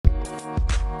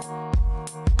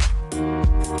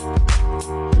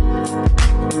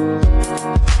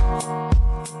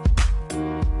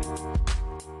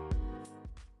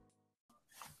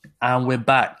And we're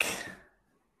back.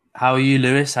 How are you,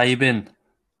 Lewis? How you been?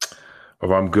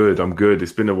 Oh, I'm good. I'm good.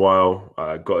 It's been a while.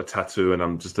 I got a tattoo, and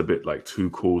I'm just a bit like too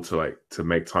cool to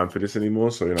make time for this anymore.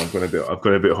 So I've gone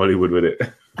a bit Hollywood with it.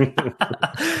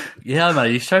 Yeah,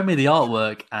 man, you showed me the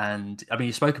artwork, and I mean,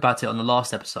 you spoke about it on the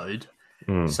last episode.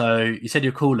 Mm. So you said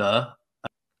you're cooler.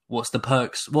 What's the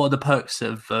perks? What are the perks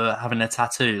of having a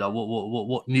tattoo? Like,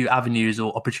 what new avenues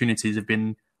or opportunities have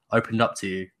been opened up to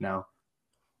you now?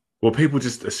 Well, people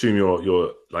just assume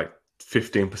you're like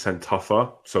 15%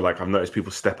 tougher. So like I've noticed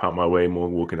people step out my way more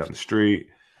walking down the street,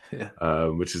 Yeah.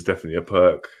 which is definitely a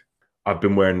perk. I've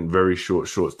been wearing very short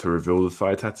shorts to reveal the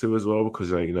thigh tattoo as well because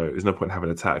there's no point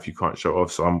having a tat if you can't show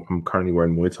off. So I'm currently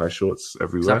wearing Muay Thai shorts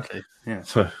everywhere. Exactly. Yeah.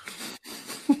 So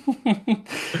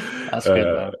That's good,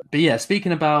 uh, man. But yeah,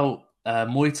 speaking about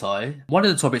Muay Thai, one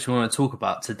of the topics we want to talk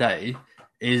about today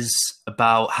is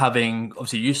about having,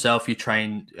 obviously, yourself, you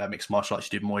train mixed martial arts,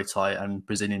 you do Muay Thai and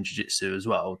Brazilian Jiu Jitsu as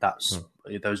well.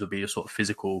 Those will be your sort of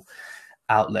physical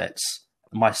outlets.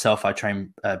 Myself, I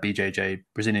train BJJ,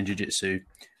 Brazilian Jiu Jitsu,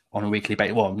 on a weekly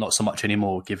basis. Well, not so much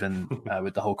anymore given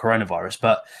with the whole coronavirus,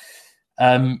 but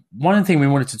one thing we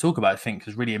wanted to talk about, I think,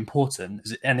 is really important,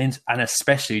 and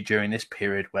especially during this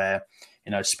period where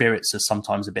spirits are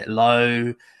sometimes a bit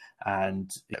low, and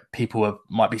people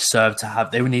might be served to have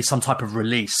they would need some type of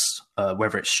release,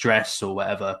 whether it's stress or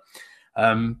whatever.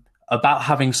 About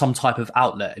having some type of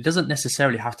outlet. It doesn't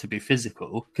necessarily have to be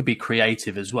physical; it could be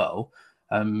creative as well.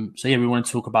 So yeah, we want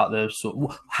to talk about the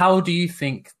how do you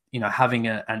think having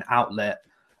an outlet,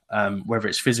 whether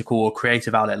it's physical or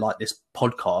creative outlet like this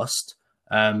podcast,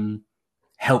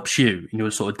 helps you in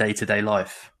your sort of day-to-day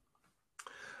life?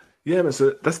 yeah, man,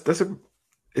 so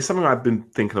it's something I've been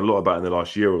thinking a lot about in the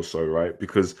last year or so, right?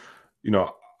 Because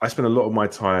I spend a lot of my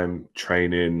time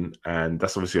training, and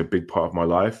that's obviously a big part of my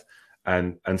life.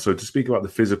 And so to speak about the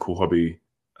physical hobby,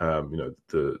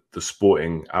 the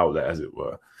sporting outlet, as it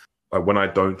were, like when I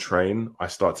don't train, I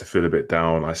start to feel a bit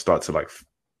down. I start to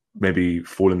maybe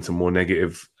fall into more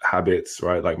negative habits,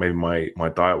 right? Like maybe my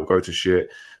diet will go to shit.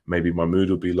 Maybe my mood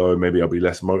will be low. Maybe I'll be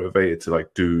less motivated to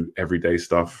do everyday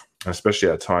stuff, especially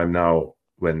at a time now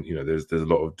when there's a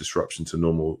lot of disruption to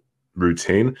normal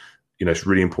routine. It's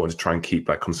really important to try and keep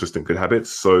consistent good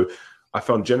habits. So I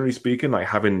found, generally speaking,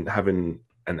 having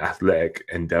an athletic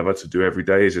endeavor to do every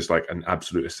day is just an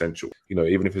absolute essential.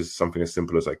 Even if it's something as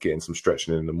simple as getting some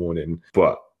stretching in the morning,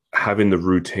 but having the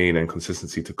routine and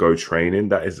consistency to go training,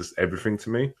 that is just everything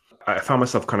to me. I found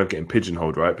myself kind of getting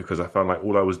pigeonholed, right? Because I found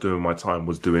all I was doing with my time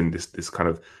was doing this kind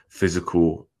of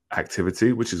physical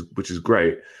activity, which is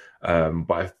great.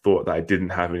 But I thought that I didn't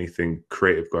have anything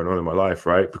creative going on in my life,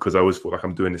 right? Because I always thought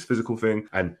I'm doing this physical thing,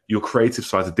 and your creative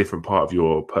side is a different part of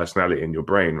your personality and your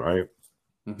brain, right?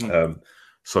 Mm-hmm.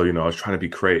 So I was trying to be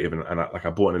creative, and I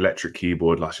bought an electric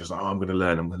keyboard last year. I was like, oh, I'm going to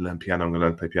learn piano. I'm going to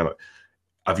learn to play piano.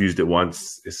 I've used it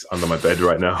once. It's under my bed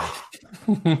right now.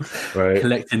 Right?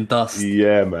 Collecting dust.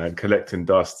 Yeah, man, collecting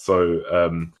dust.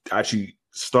 So actually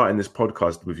starting this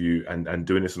podcast with you and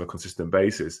doing this on a consistent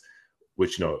basis,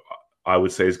 which I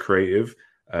would say is creative,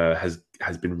 has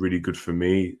been really good for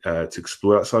me to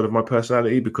explore outside of my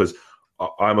personality, because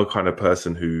I'm a kind of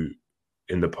person who,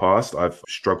 in the past, I've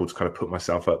struggled to kind of put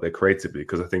myself out there creatively,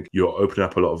 because I think you're opening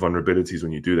up a lot of vulnerabilities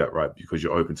when you do that, right? Because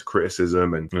you're open to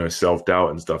criticism and self-doubt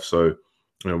and stuff. So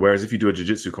whereas if you do a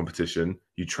jiu-jitsu competition,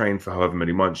 you train for however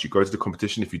many months, you go to the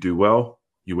competition, if you do well,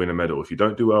 you win a medal. If you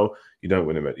don't do well, you don't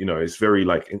win a medal. It's very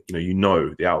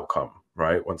the outcome,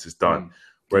 right? Once it's done.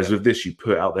 Whereas with this, you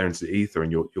put it out there into the ether,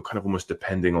 and you're kind of almost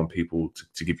depending on people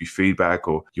to give you feedback,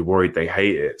 or you're worried they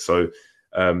hate it. So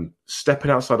stepping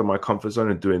outside of my comfort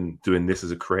zone and doing this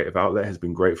as a creative outlet has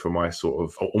been great for my sort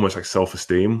of almost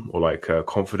self-esteem or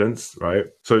confidence, right?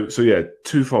 So yeah,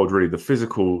 twofold really. The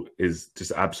physical is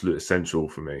just absolute essential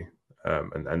for me,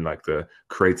 and the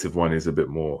creative one is a bit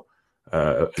more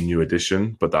a new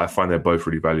addition, but I find they're both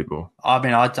really valuable. I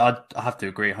mean, I have to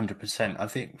agree 100%. I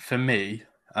think for me,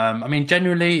 I mean,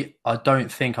 generally, I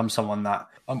don't think I'm someone that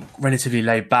I'm relatively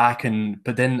laid back,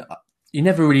 but then you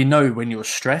never really know when you're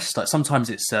stressed. Sometimes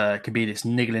it's could be this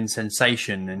niggling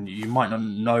sensation, and you might not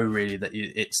know really that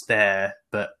it's there,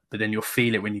 but then you'll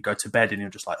feel it when you go to bed, and you're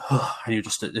just and you're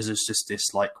just there's just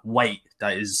this weight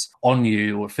that is on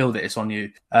you, or feel that it's on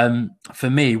you. For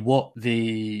me, what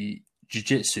the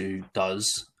jiu-jitsu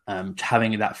does,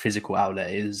 having that physical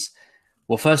outlet, is,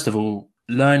 well, first of all,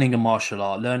 learning a martial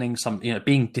art, learning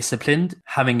being disciplined,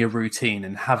 having a routine,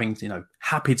 and having,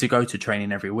 happy to go to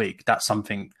training every week. That's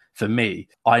something for me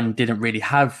I didn't really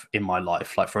have in my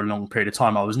life. For a long period of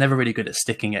time, I was never really good at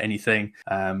sticking at anything.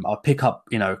 I'll pick up,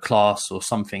 class or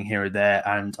something here or there,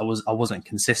 and I wasn't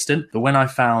consistent. But when I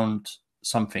found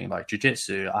something like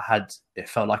jiu-jitsu, it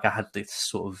felt like I had this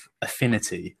sort of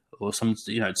affinity or some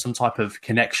type of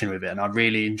connection with it, and I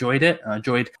really enjoyed it.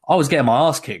 I was getting my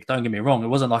ass kicked. Don't get me wrong. It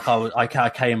wasn't like I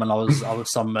came and I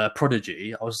was some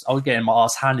prodigy. I was getting my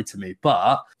ass handed to me,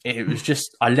 but it was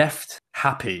just, I left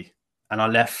happy. And I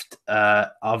left,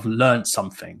 I've learned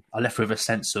something. I left with a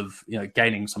sense of,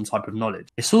 gaining some type of knowledge.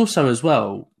 It's also as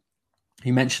well,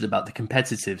 you mentioned about the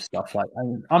competitive stuff. Like,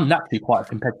 I'm naturally quite a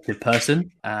competitive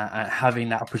person, and having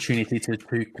that opportunity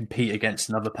to compete against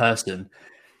another person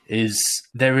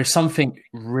there is something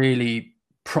really,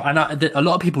 and a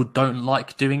lot of people don't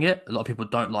like doing it. A lot of people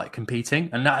don't like competing,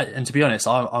 and to be honest,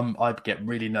 I get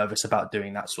really nervous about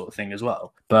doing that sort of thing as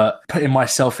well. But putting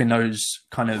myself in those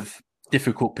kind of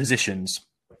difficult positions,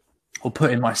 or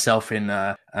putting myself in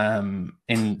that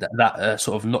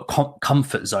sort of not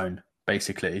comfort zone,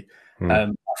 basically,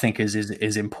 I think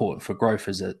is important for growth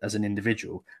as an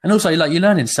individual. And also, like, you're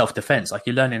learning self-defense, like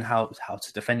you're learning how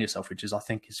to defend yourself, which I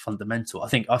think is fundamental. I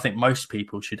think most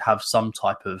people should have some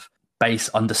type of base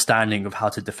understanding of how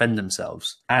to defend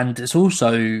themselves. And it's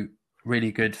also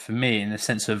really good for me in the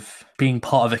sense of being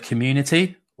part of a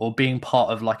community, or being part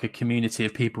of like a community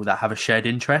of people that have a shared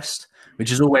interest,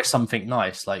 which is always something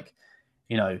nice. Like,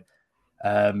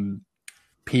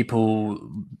 people,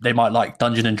 they might like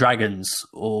Dungeons and Dragons,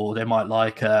 or they might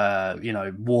like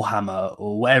Warhammer,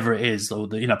 or whatever it is, or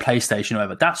the PlayStation, or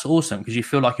whatever. That's awesome, because you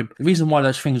feel like the reason why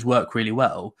those things work really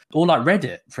well, or like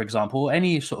Reddit, for example,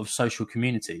 any sort of social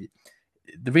community,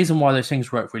 the reason why those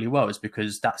things work really well is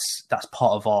because that's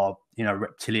part of our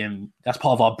reptilian, that's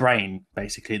part of our brain,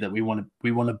 basically, that we want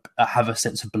to have a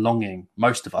sense of belonging,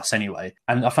 most of us anyway.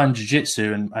 And I find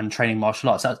jiu-jitsu and training martial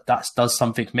arts, that does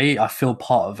something to me. I feel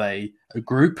part of a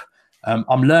group.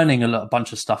 I'm learning a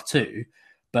bunch of stuff too,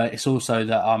 but it's also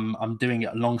that I'm doing it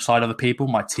alongside other people,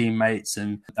 my teammates,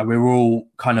 and we're all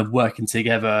kind of working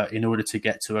together in order to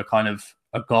get to a kind of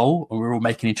a goal, and we're all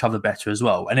making each other better as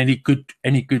well. And any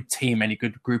good team, any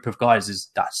good group of guys,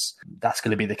 that's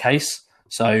going to be the case.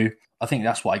 So I think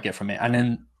that's what I get from it. And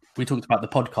then we talked about the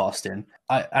podcasting.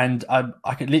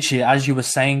 I could literally, as you were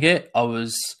saying it, I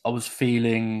was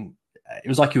feeling, it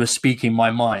was like you were speaking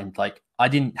my mind. Like, I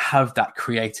didn't have that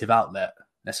creative outlet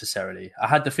necessarily. I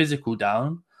had the physical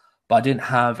down, but I didn't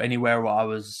have anywhere where I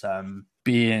was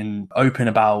being open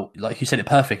about, like you said it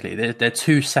perfectly. They're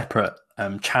two separate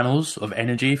channels of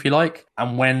energy, if you like.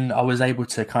 And when I was able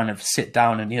to kind of sit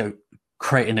down and,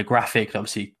 creating a graphic,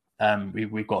 obviously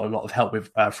we've got a lot of help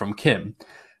with from Kim.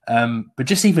 But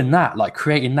just even that, like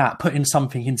creating that, putting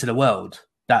something into the world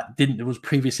that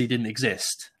previously didn't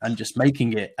exist, and just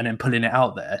making it and then pulling it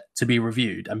out there to be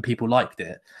reviewed and people liked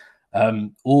it.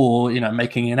 Or,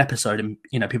 making an episode and,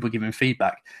 people giving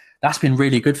feedback. That's been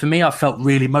really good for me. I felt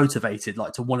really motivated,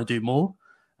 like to want to do more.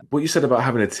 What you said about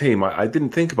having a team, I didn't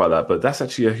think about that, but that's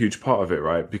actually a huge part of it,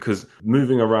 right? Because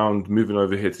moving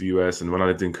over here to the US, and when I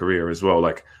lived in Korea as well,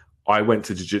 like, I went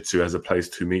to jiu-jitsu as a place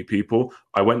to meet people.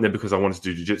 I went there because I wanted to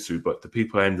do jiu-jitsu, but the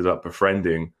people I ended up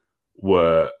befriending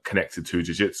were connected to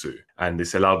jiu-jitsu. And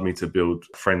this allowed me to build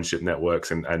friendship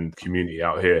networks and community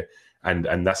out here.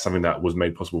 And that's something that was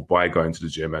made possible by going to the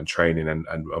gym and training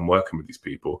and working with these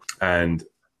people. And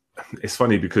it's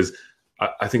funny because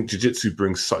I think jiu-jitsu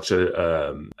brings such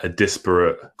a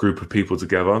disparate group of people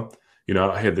together.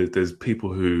 I hear that there's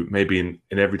people who maybe in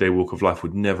everyday walk of life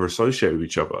would never associate with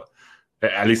each other,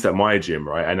 at least at my gym,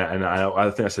 right? And I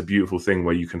think that's a beautiful thing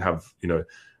where you can have,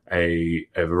 a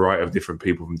variety of different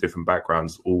people from different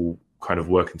backgrounds all kind of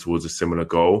working towards a similar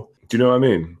goal. Do you know what I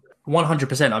mean?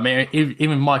 100%. I mean,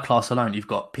 even my class alone, you've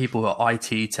got people who are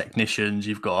IT technicians,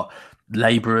 you've got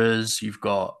laborers, you've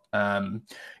got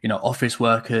office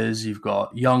workers, you've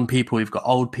got young people, you've got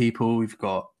old people, you've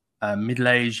got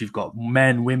middle-aged, you've got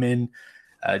men, women,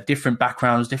 different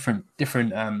backgrounds, different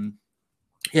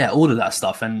all of that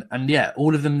stuff, and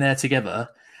all of them there together.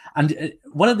 And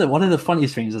one of the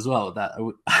funniest things as well that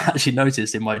I actually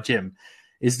noticed in my gym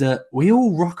is that we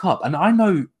all rock up, and I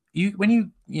know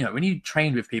when you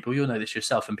train with people, you'll know this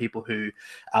yourself, and people who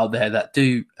out there that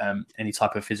do any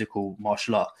type of physical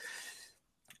martial art,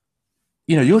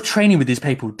 you're training with these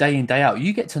people day in, day out.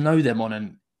 You get to know them on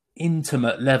an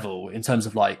intimate level in terms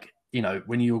of, like,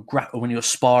 when you're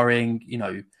sparring,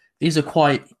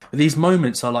 these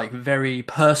moments are like very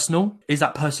personal. Is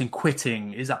that person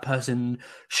quitting? Is that person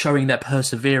showing their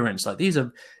perseverance? Like, these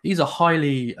are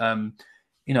highly,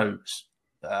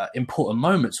 important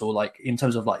moments, or like in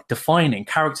terms of like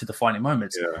character defining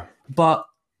moments. Yeah. But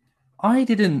I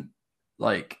didn't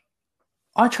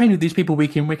I train with these people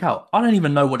week in, week out. I don't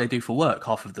even know what they do for work,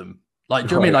 half of them. Like,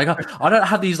 do you know what I mean? Like, I don't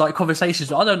have these like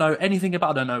conversations. I don't know anything about.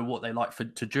 I don't know what they like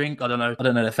to drink. I don't know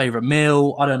their favorite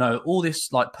meal. I don't know all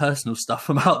this like personal stuff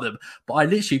about them. But I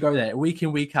literally go there week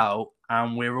in, week out,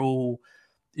 and we're all,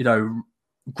 you know,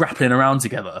 grappling around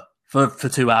together for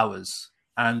 2 hours.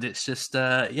 And it's just,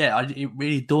 it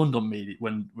really dawned on me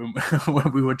when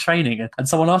when we were training, and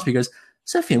someone asked me, goes,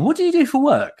 Sufyan, what do you do for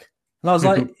work? And I was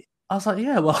like,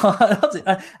 yeah, well,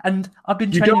 and I've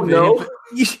been training. You don't know?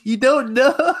 You don't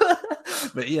know.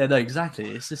 But yeah, no, exactly.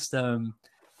 It's just,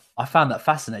 I found that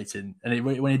fascinating. And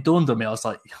when it dawned on me, I was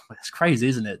like, it's crazy,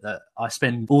 isn't it? That I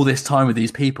spend all this time with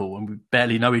these people and we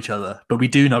barely know each other, but we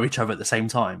do know each other at the same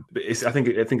time. But I think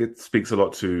it speaks a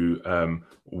lot to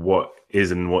what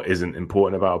is and what isn't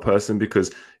important about a person,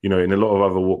 because, you know, in a lot of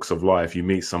other walks of life, you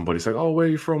meet somebody, it's like, oh, where are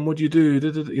you from? What do you do?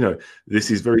 You know,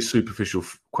 this is very superficial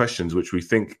questions, which we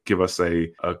think give us a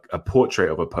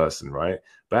portrait of a person, right?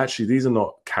 But actually, these are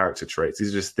not character traits. These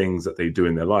are just things that they do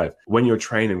in their life. When you're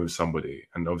training with somebody,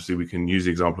 and obviously we can use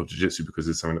the example of jiu-jitsu because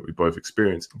it's something that we both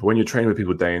experience. But when you're training with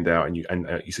people day in, day out, and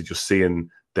you said you're seeing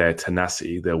their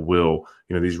tenacity, their will,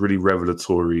 you know, these really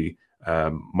revelatory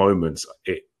moments,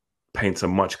 it paints a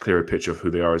much clearer picture of who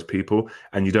they are as people.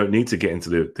 And you don't need to get into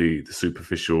the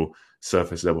superficial,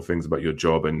 surface level things about your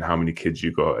job and how many kids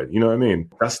you got. You know what I mean?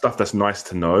 That's stuff that's nice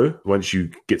to know once you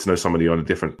get to know somebody on a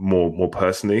different, more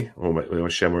personally, or they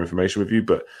want to share more information with you.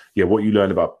 But yeah, what you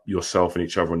learn about yourself and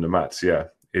each other on the mats,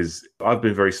 is I've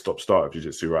been very stop-start of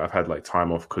jiu-jitsu, right? I've had like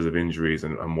time off because of injuries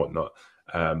and whatnot.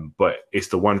 But it's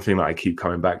the one thing that I keep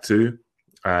coming back to.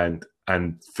 And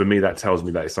for me, that tells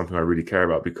me that it's something I really care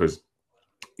about, because,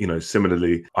 you know,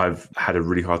 similarly, I've had a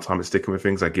really hard time at sticking with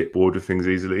things. I get bored with things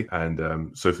easily.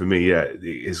 And so for me,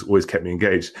 it's always kept me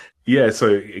engaged. Yeah, so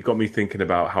it got me thinking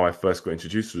about how I first got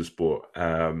introduced to the sport.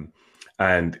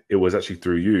 And it was actually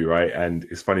through you, right? And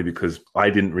it's funny because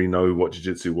I didn't really know what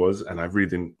jiu-jitsu was, and I really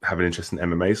didn't have an interest in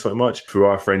MMA so much. Through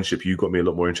our friendship, you got me a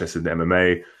lot more interested in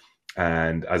MMA.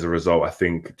 And as a result, I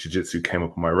think jiu-jitsu came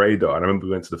up on my radar. And I remember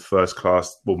we went to the first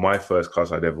class. Well, my first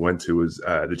class I'd ever went to was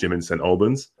the gym in St.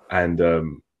 Albans. And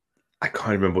I can't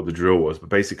remember what the drill was, but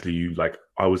basically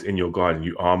I was in your guard and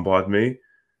you armbarred me.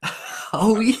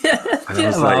 Oh, yeah. And I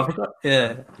was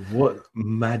like, what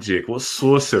magic, what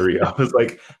sorcery. I was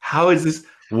like, how is this?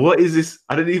 What is this?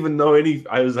 I didn't even know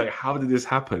I was like, how did this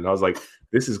happen? And I was like,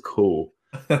 this is cool.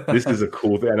 This is a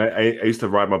cool thing. And I used to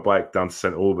ride my bike down to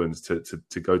St. Albans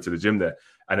to go to the gym there.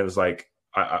 And it was like,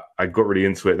 I got really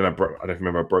into it. Then I don't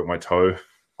remember, I broke my toe.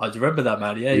 I remember that,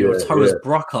 man. Yeah, your toe was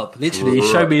broke up. Literally,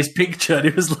 he showed me his picture and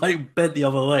it was like bent the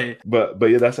other way. But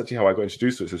yeah, that's actually how I got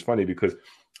introduced to it. So it's funny because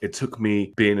it took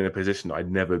me being in a position that I'd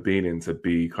never been in to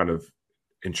be kind of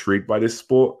intrigued by this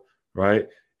sport, right?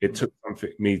 It took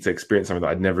me to experience something that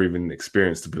I'd never even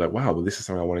experienced to be like, wow, well, this is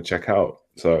something I want to check out.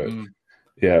 So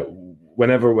yeah,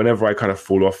 whenever I kind of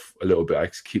fall off a little bit,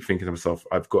 I keep thinking to myself,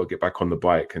 I've got to get back on the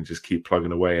bike and just keep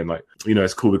plugging away. And like, you know,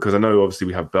 it's cool because I know obviously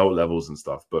we have belt levels and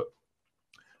stuff, but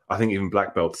I think even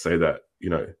black belts say that, you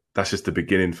know, that's just the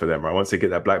beginning for them, right? Once they get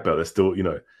that black belt, there's still, you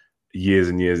know, years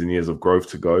and years and years of growth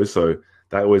to go. So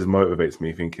that always motivates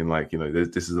me, thinking like, you know,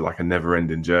 this is like a never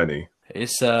ending journey. It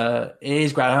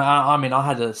is great. I mean, I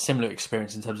had a similar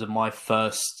experience in terms of my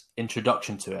first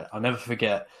introduction to it. I'll never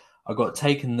forget. I got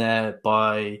taken there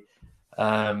by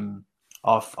our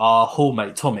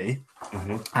hallmate Tommy,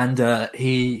 and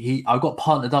I got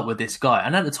partnered up with this guy.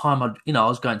 And at the time, I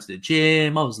was going to the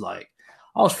gym. I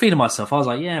was feeling myself. I was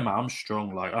like, yeah, man, I'm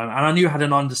strong. Like, and I knew I had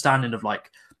an understanding of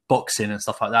like boxing and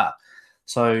stuff like that.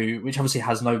 So, which obviously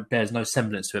bears no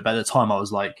semblance to it. But at the time, I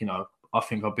was like, you know, I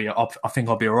think I'll be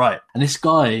all right. And this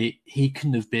guy, he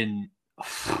couldn't have been.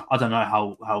 I don't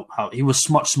know how he was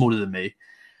much smaller than me,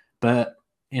 but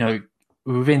you know,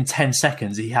 within 10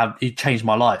 seconds, he changed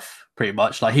my life pretty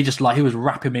much. Like he was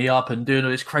wrapping me up and doing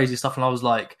all this crazy stuff, and I was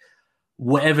like,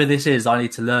 whatever this is, I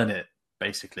need to learn it,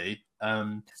 basically.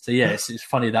 So yeah, it's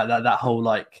funny that whole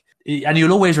like, and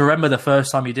you'll always remember the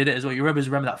first time you did it as well. You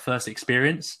remember that first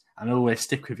experience, and it'll always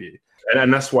stick with you.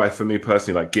 And that's why, for me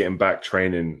personally, like getting back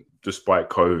training despite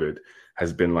COVID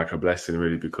has been like a blessing,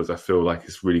 really, because I feel like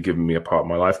it's really given me a part of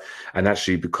my life. And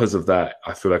actually, because of that,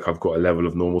 I feel like I've got a level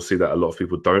of normalcy that a lot of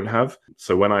people don't have.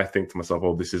 So when I think to myself,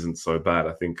 oh, this isn't so bad,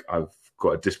 I think I've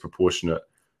got a disproportionate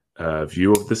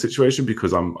view of the situation,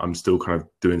 because I'm still kind of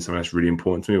doing something that's really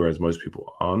important to me, whereas most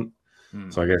people aren't.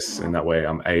 So I guess in that way,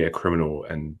 I'm a criminal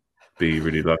and B,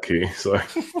 really lucky. So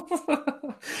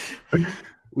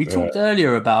we talked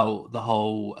earlier about the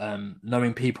whole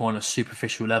knowing people on a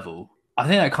superficial level. I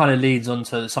think that kind of leads on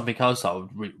to something else that I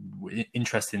would be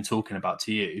interested in talking about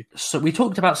to you. So we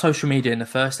talked about social media in the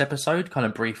first episode, kind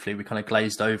of briefly. We kind of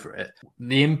glazed over it.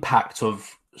 The impact of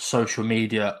social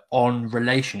media on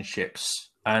relationships.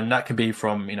 And that can be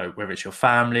from, whether it's your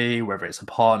family, whether it's a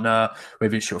partner,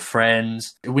 whether it's your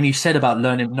friends. When you said about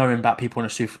knowing about people on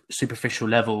a superficial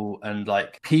level, and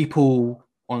like people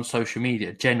on social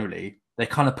media generally, they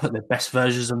kind of put the best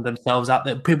versions of themselves out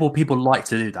there. People like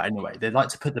to do that anyway. They like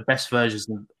to put the best versions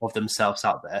of themselves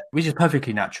out there, which is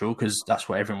perfectly natural because that's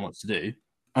what everyone wants to do.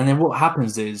 And then what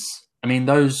happens is,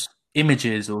 those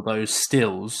images or those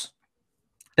stills,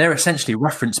 they're essentially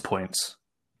reference points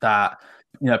that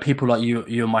people like you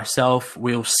and myself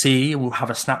will see, and we'll have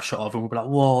a snapshot of, and we'll be like,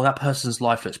 whoa, that person's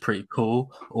life looks pretty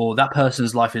cool, or that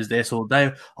person's life is this, or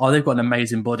they've got an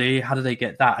amazing body, how do they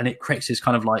get that? And it creates this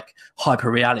kind of like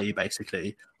hyper reality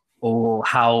basically, or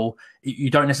how you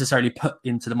don't necessarily put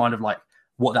into the mind of like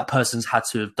what that person's had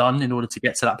to have done in order to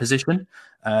get to that position,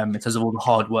 in terms of all the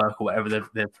hard work or whatever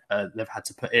they've had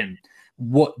to put in.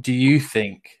 What do you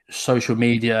think social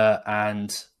media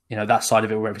and that side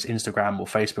of it, whether it's Instagram or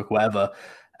Facebook or whatever,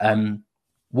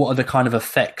 what are the kind of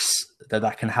effects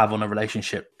that can have on a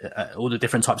relationship, all the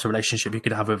different types of relationship you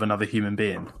could have with another human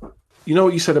being? You know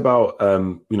what you said about,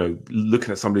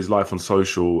 looking at somebody's life on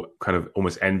social, kind of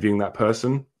almost envying that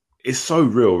person? It's so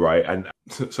real, right? And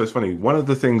so it's funny. One of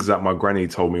the things that my granny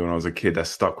told me when I was a kid that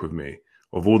stuck with me,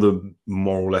 of all the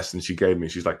moral lessons she gave me,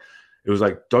 she's like, it was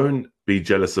like, don't be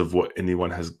jealous of what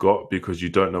anyone has got because you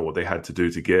don't know what they had to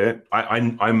do to get it.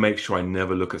 I make sure I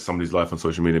never look at somebody's life on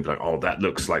social media and be like, oh, that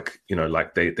looks like,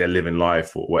 like they're living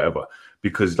life or whatever.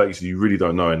 Because like you said, you really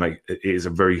don't know. And like, it is a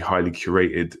very highly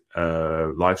curated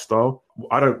lifestyle.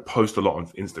 I don't post a lot on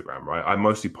Instagram, right? I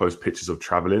mostly post pictures of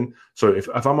traveling. So if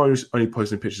I'm only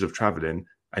posting pictures of traveling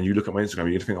and you look at my Instagram, you're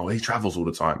going to think, oh, he travels all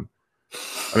the time.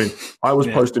 I was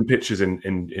posting pictures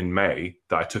in May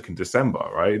that I took in December,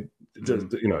 right?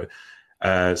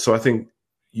 So I think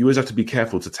you always have to be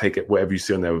careful to take it, whatever you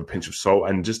see on there, with a pinch of salt.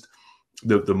 And just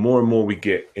the more and more we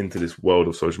get into this world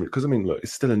of social media, because look,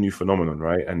 it's still a new phenomenon,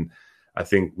 right? And I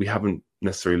think we haven't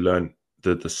necessarily learned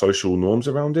the social norms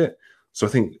around it. So I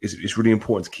think it's really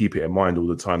important to keep it in mind all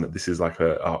the time that this is like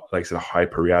like I said, a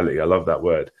hyper reality. I love that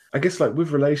word. I guess like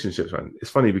with relationships, man,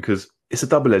 it's funny because it's a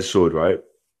double-edged sword, right?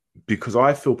 Because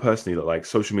I feel personally that like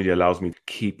social media allows me to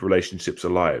keep relationships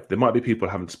alive. There might be people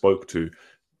I haven't spoke to,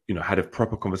 had a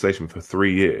proper conversation for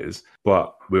 3 years,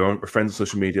 but we're friends on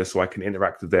social media, so I can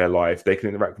interact with their life. They can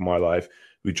interact with my life.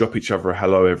 We drop each other a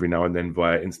hello every now and then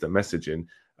via instant messaging.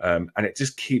 And it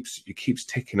just keeps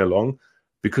ticking along.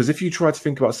 Because if you try to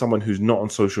think about someone who's not on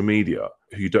social media,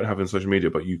 who you don't have on social media,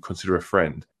 but you consider a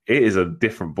friend, it is a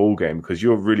different ball game because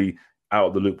you're really out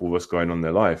of the loop with what's going on in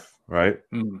their life, right?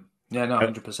 Yeah, no,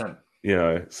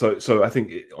 100%. So I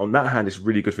think on that hand, it's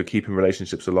really good for keeping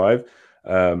relationships alive.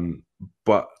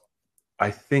 But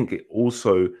I think it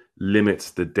also limits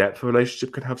the depth a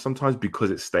relationship can have sometimes because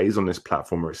it stays on this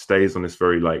platform, or it stays on this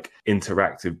very like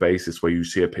interactive basis where you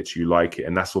see a picture, you like it.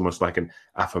 And that's almost like an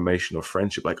affirmation of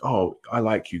friendship. Like, oh, I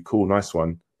like you. Cool. Nice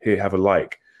one. Here, have a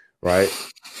like. Right.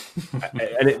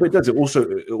 And it does. It also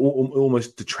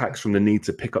almost detracts from the need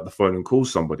to pick up the phone and call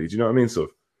somebody. Do you know what I mean?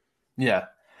 Yeah.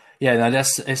 No,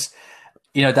 it's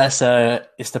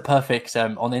the perfect,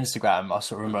 on Instagram. I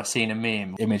sort of remember seeing a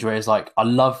meme image where it's like, I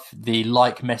love the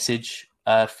like message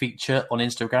feature on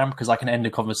Instagram because I can end a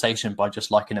conversation by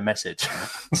just liking a message.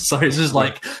 So it's just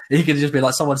like, you can just be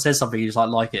like, someone says something, you just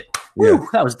like it. Yeah. Woo,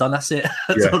 that was done. That's it.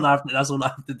 That's all I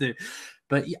have to do.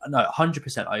 But yeah, no,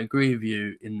 100%. I agree with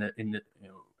you in the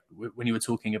when you were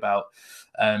talking about,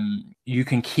 you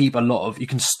can keep you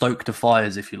can stoke the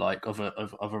fires, if you like, of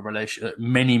a relation,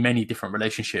 many different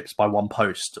relationships by one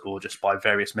post or just by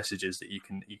various messages that you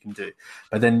can do.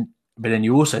 But then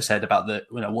you also said about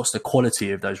what's the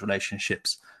quality of those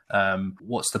relationships?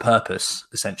 What's the purpose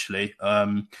essentially?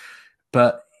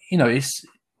 But it's,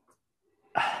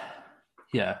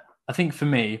 I think for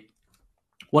me,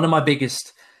 one of my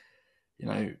biggest,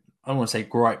 I don't want to say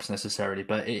gripes necessarily,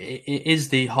 but it is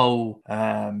the whole,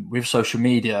 with social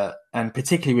media and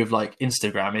particularly with like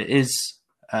Instagram, it is,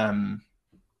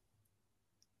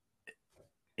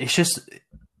 it's just,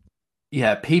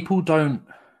 people don't,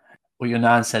 what your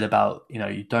nan said about,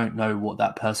 you don't know what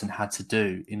that person had to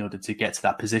do in order to get to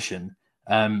that position.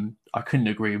 I couldn't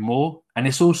agree more. And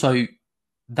it's also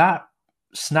that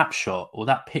snapshot or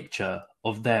that picture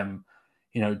of them,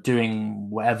 doing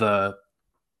whatever,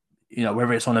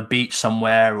 whether it's on a beach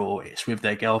somewhere or it's with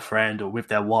their girlfriend or with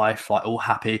their wife, like all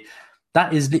happy,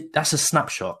 that's a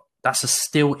snapshot. That's a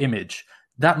still image.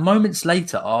 That moments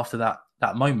later, after that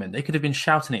moment, they could have been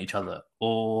shouting at each other,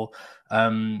 or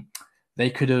they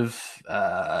could have,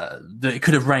 it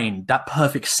could have rained. That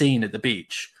perfect scene at the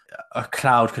beach, a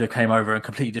cloud could have came over and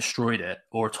completely destroyed it,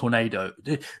 or a tornado.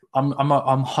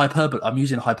 I'm hyperbole. I'm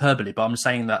using hyperbole, but I'm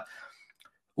saying that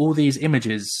all these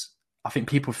images, I think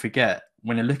people forget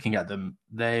when they're looking at them,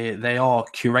 they are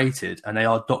curated and they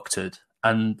are doctored,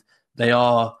 and they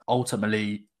are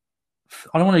ultimately,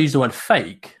 I don't want to use the word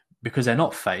fake, because they're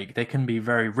not fake. They can be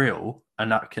very real,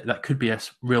 and that could be a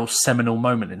real seminal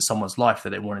moment in someone's life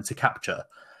that they wanted to capture.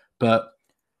 But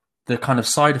the kind of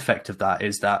side effect of that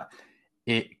is that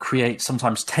it creates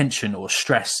sometimes tension or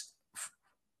stress,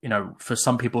 for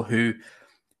some people who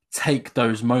take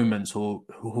those moments or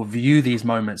who view these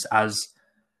moments as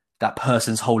that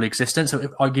person's whole existence.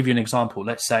 So I'll give you an example.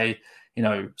 Let's say,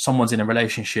 someone's in a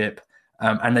relationship,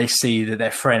 and they see that their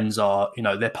friends are,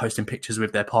 they're posting pictures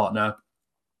with their partner,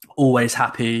 always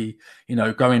happy,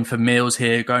 going for meals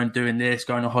here, going doing this,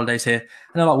 going on holidays here. And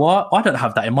they're like, well, I don't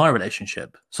have that in my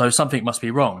relationship. So something must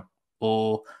be wrong.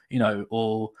 Or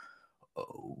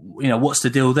what's the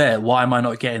deal there? Why am I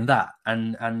not getting that?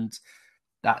 And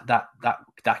that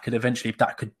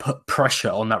could put pressure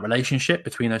on that relationship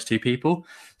between those two people.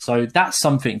 So that's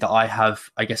something that I have,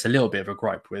 I guess, a little bit of a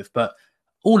gripe with. But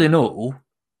all in all,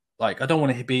 like, I don't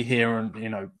want to be here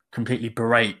and, completely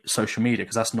berate social media,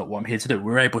 because that's not what I'm here to do.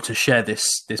 We're able to share this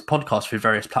podcast through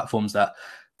various platforms that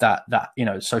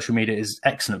social media is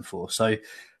excellent for. So,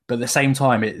 but at the same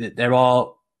time,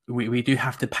 we do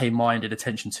have to pay mind and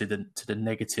attention to the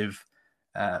negative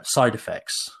side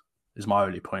effects, is my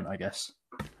only point, I guess.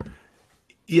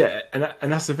 Yeah,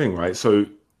 and that's the thing, right? So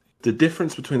the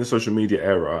difference between the social media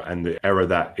era and the era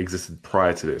that existed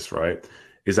prior to this, right,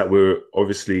 is that we're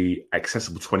obviously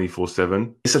accessible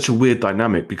 24/7. It's such a weird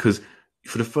dynamic, because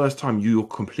for the first time, you're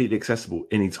completely accessible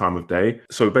any time of day.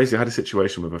 So basically, I had a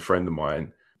situation with a friend of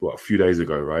mine, a few days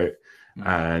ago, right?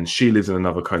 And she lives in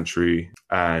another country,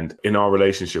 and in our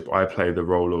relationship, I play the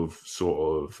role of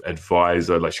sort of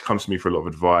advisor. Like, she comes to me for a lot of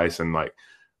advice, and like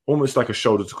almost like a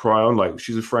shoulder to cry on. Like,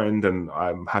 she's a friend, and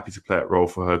I'm happy to play that role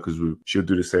for her, because she'll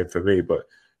do the same for me. But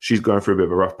she's going through a bit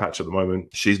of a rough patch at the moment.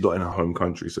 She's not in her home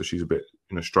country, so she's a bit,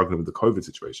 struggling with the COVID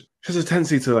situation. She has a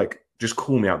tendency to like just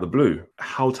call me out the blue.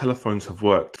 How telephones have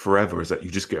worked forever is that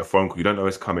you just get a phone call. You don't know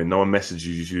it's coming. No one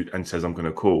messages you and says, I'm going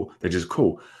to call. They just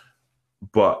call.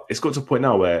 But it's got to a point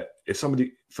now where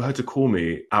for her to call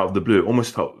me out of the blue, it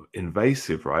almost felt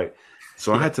invasive, right?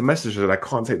 So I had to message her that I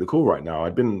can't take the call right now.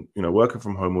 I'd been, working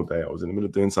from home all day. I was in the middle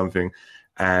of doing something,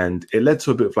 and it led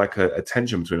to a bit of like a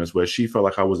tension between us, where she felt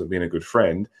like I wasn't being a good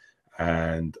friend.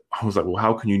 And I was like, well,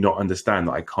 how can you not understand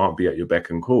that I can't be at your beck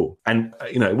and call? And,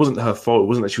 it wasn't her fault. It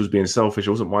wasn't that she was being selfish.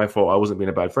 It wasn't my fault. I wasn't being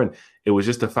a bad friend. It was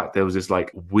just the fact there was this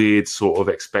like weird sort of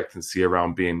expectancy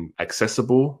around being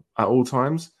accessible at all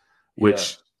times,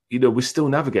 which, we're still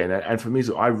navigating. And for me,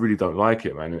 so I really don't like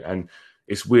it, man. And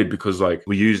it's weird because like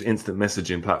we use instant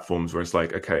messaging platforms where it's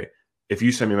like, okay, if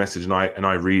you send me a message and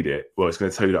I read it, well, it's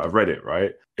going to tell you that I've read it,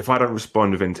 right? If I don't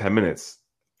respond within 10 minutes,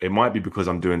 it might be because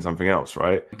I'm doing something else,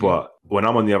 right? Mm-hmm. But when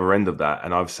I'm on the other end of that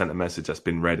and I've sent a message that's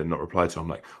been read and not replied to, I'm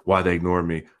like, why are they ignoring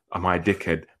me? Am I a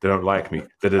dickhead? They don't like me.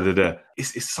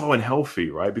 It's so unhealthy,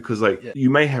 right? Because you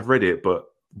may have read it, but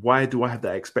why do I have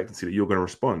that expectancy that you're going to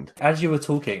respond? As you were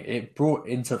talking, it brought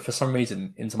for some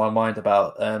reason into my mind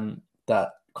about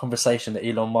that conversation that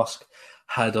Elon Musk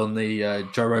had on the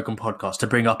Joe Rogan podcast, to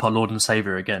bring up our Lord and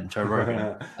Savior again, Joe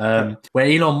Rogan, where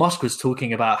Elon Musk was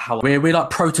talking about how we're like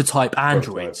prototype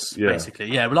androids, basically.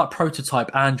 Yeah, we're like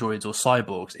prototype androids or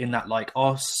cyborgs, in that like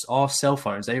our cell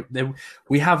phones,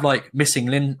 we have like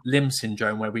missing limb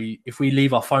syndrome, where if we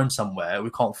leave our phone somewhere, we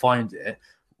can't find it,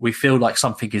 we feel like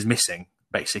something is missing.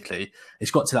 Basically, it's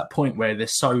got to that point where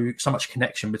there's so much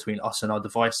connection between us and our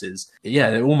devices. Yeah,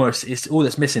 it's all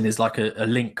that's missing is like a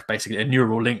link, basically a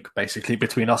neural link, basically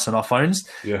between us and our phones.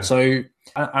 Yeah. So, and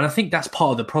I think that's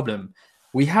part of the problem.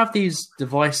 We have these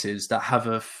devices that have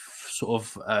a sort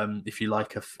of, if you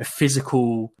like, a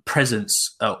physical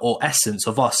presence or essence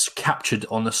of us captured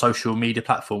on the social media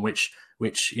platform, which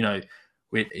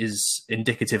it is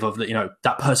indicative of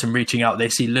that person reaching out. They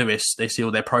see Lewis, they see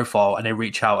all their profile, and they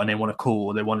reach out and they want to call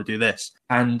or they want to do this.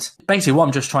 And basically what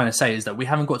I'm just trying to say is that we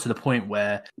haven't got to the point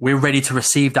where we're ready to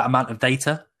receive that amount of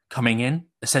data coming in.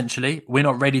 Essentially, we're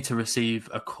not ready to receive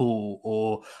a call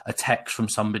or a text from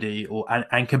somebody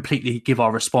and completely give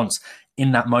our response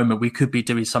in that moment. We could be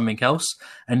doing something else.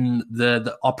 And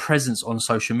our presence on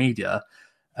social media,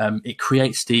 it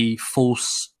creates the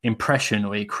false impression,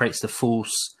 or it creates the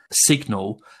false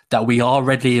signal that we are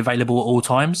readily available at all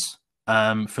times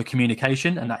for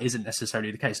communication, and that isn't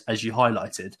necessarily the case, as you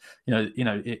highlighted.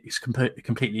 It's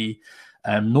completely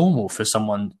normal for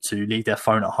someone to leave their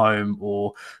phone at home,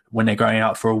 or when they're going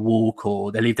out for a walk,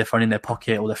 or they leave their phone in their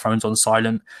pocket, or their phone's on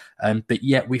silent. But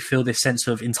yet we feel this sense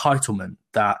of entitlement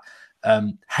that,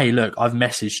 hey, look, I've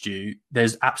messaged you.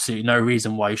 There's absolutely no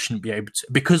reason why you shouldn't be able to,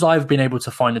 because I've been able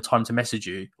to find the time to message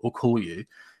you or call you.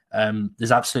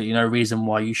 There's absolutely no reason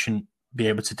why you shouldn't be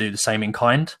able to do the same in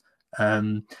kind,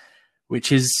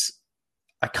 which is,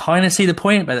 I kind of see the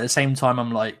point, but at the same time,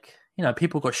 I'm like,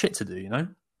 people got shit to do,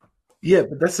 Yeah,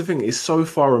 but that's the thing. It's so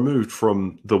far removed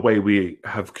from the way we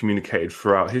have communicated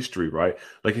throughout history, right?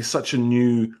 Like, it's such a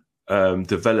new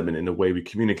development in the way we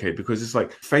communicate, because it's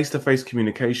like face-to-face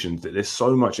communications. There's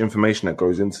so much information that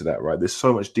goes into that, right? There's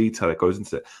so much detail that goes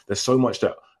into it. There's so much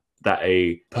that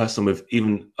a person with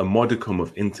even a modicum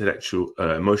of intellectual,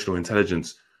 emotional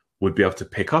intelligence would be able to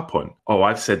pick up on. Oh,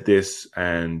 I've said this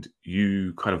and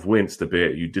you kind of winced a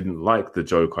bit. You didn't like the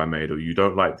joke I made, or you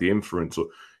don't like the inference, or,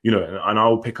 and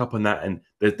I'll pick up on that. And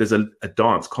there's a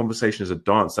dance. Conversation is a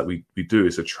dance that we do.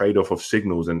 It's a trade-off of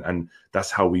signals. And that's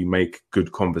how we make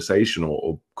good conversation,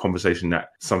 or conversation that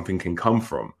something can come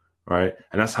from, right?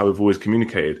 And that's how we've always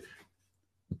communicated.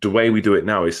 The way we do it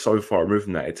now is so far removed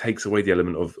from that. It takes away the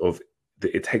element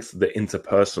it takes the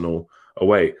interpersonal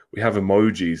away. We have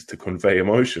emojis to convey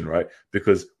emotion, right?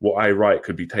 Because what I write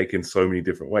could be taken so many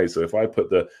different ways. So if I put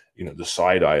the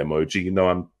side eye emoji,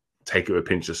 I'm taking it with a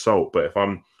pinch of salt. But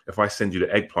if I send you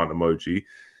the eggplant emoji,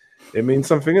 it means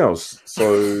something else.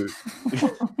 So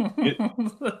you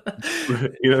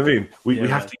know what I mean? We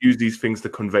have to use these things to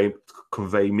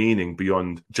convey meaning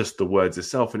beyond just the words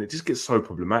itself, and it just gets so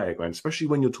problematic, man. Especially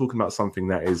when you're talking about something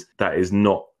that is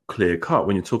not clear cut.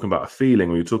 When you're talking about a feeling,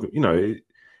 or you're talking,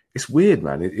 it's weird,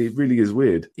 man. It really is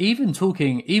weird. Even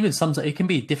sometimes it can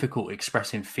be difficult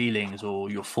expressing feelings or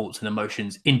your thoughts and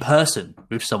emotions in person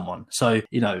with someone. So,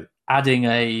 adding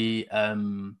a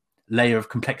layer of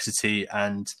complexity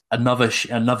and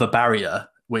another barrier,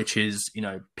 which is,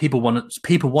 people want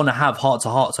to have heart to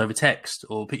hearts over text,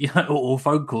 or or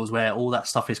phone calls where all that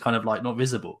stuff is kind of like not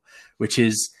visible, which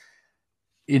is,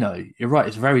 you're right.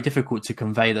 It's very difficult to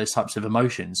convey those types of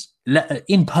emotions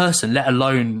in person, let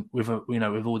alone with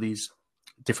with all these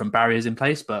different barriers in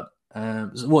place. But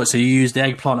so you use the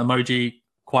eggplant emoji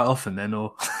quite often then,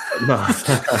 or? No,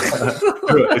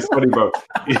 it's funny, bro.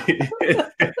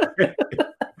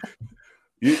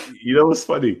 you know what's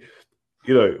funny?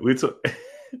 We talk.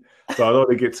 So I don't want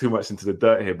to get too much into the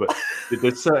dirt here, but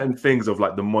there's certain things of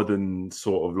like the modern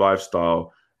sort of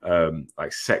lifestyle,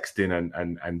 like sexting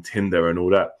and Tinder and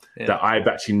all that, that I've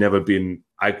actually never been.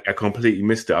 I completely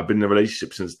missed it. I've been in a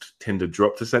relationship since Tinder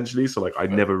dropped, essentially. So like I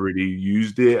never really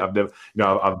used it. I've never,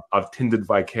 I've Tindered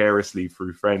vicariously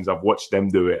through friends. I've watched them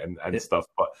do it and stuff,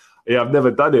 but I've never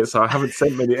done it. So I haven't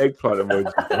sent many eggplant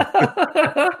emojis.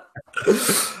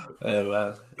 Oh,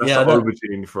 wow. That's the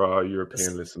aubergine for our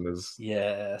European listeners.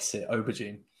 Yeah, that's it,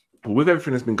 aubergine. But with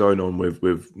everything that's been going on with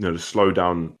the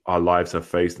slowdown our lives have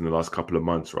faced in the last couple of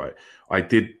months, right? I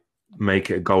did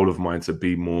make it a goal of mine to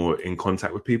be more in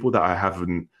contact with people that I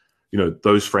haven't,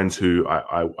 those friends who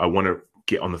I want to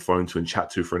get on the phone to and chat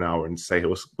to for an hour and say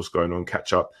what's going on,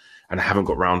 catch up, and I haven't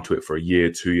got round to it for a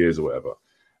year, 2 years or whatever.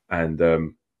 And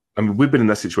I mean, we've been in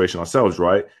that situation ourselves,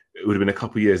 right? It would have been a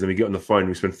couple of years, and we get on the phone and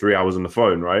we spend 3 hours on the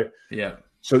phone, right? Yeah.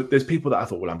 So there's people that I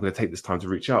thought, well, I'm going to take this time to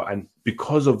reach out. And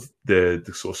because of the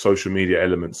sort of social media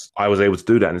elements, I was able to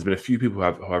do that. And there's been a few people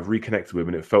who I've reconnected with,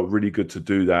 and it felt really good to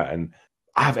do that. And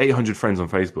I have 800 friends on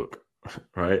Facebook,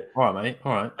 right? All right, mate.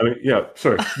 All right. I mean, yeah,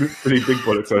 sorry, really big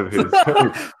bollocks over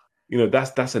here.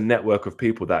 That's a network of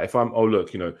people that if I'm,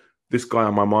 this guy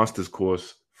on my master's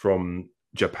course from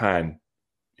Japan,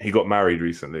 he got married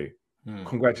recently.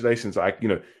 Congratulations.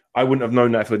 I wouldn't have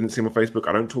known that if I didn't see him on Facebook.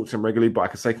 I don't talk to him regularly, but I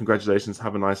can say congratulations,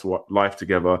 have a nice life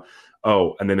together.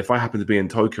 Oh, and then if I happen to be in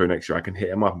Tokyo next year, I can hit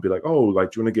him up and be like, oh,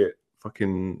 like, do you want to get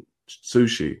fucking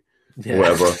sushi or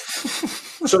whatever?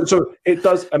 So it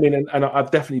does. I mean, and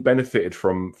I've definitely benefited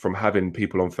from having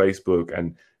people on Facebook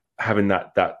and having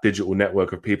that digital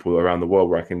network of people around the world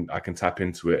where I can tap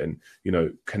into it and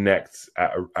connect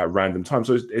at random times.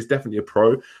 So it's definitely a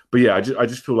pro. But yeah, I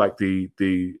just feel like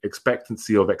the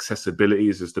expectancy of accessibility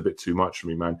is just a bit too much for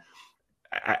me, man.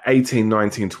 At 18,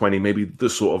 19, 20, maybe the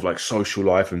sort of like social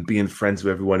life and being friends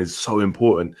with everyone is so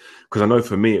important, because I know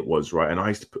for me it was, right. And I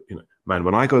used to put, man,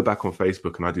 when I go back on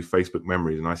Facebook and I do Facebook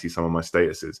memories and I see some of my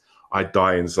statuses, I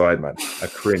die inside, man. I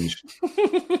cringe.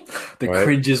 The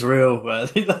cringe is real, man.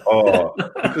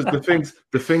 Because the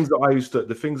things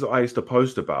that I used to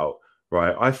post about,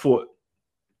 right? I thought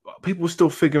people were still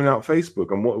figuring out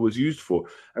Facebook and what it was used for,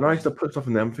 and I used to put stuff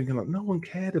in there. I'm thinking like, no one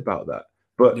cared about that.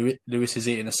 But Lewis is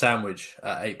eating a sandwich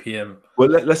at 8 p.m. Well,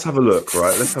 let's have a look,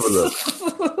 right? Let's have a look.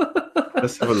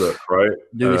 Let's have a look, right?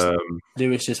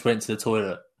 Lewis just went to the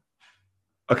toilet.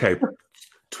 Okay,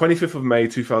 25th of May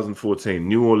 2014,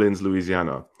 New Orleans,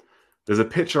 Louisiana. There's a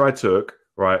picture I took,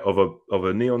 right, of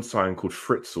a neon sign called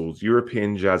Fritzl's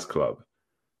European Jazz Club.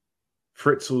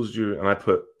 Fritzl's, and I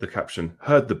put the caption,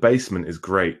 "Heard the basement is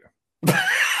great."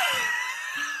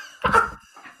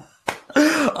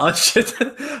 I should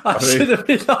have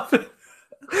been laughing.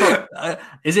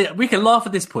 Is it? We can laugh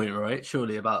at this point, right?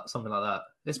 Surely about something like that.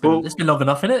 It's been long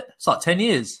enough, isn't it? It's like 10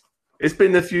 years. It's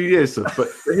been a few years, but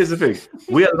here's the thing: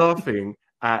 we are laughing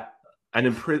at an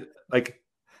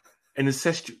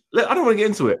incestuous. I don't want to get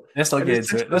into it. Let's not get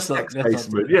into it. Let's not.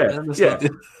 Yeah.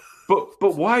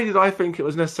 But why did I think it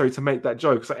was necessary to make that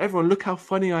joke? It's like, everyone, look how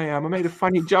funny I am. I made a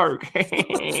funny joke.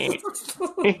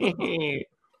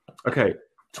 Okay,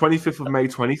 25th of May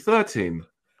 2013.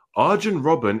 Arjen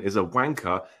Robben is a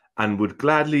wanker and would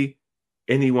gladly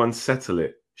anyone settle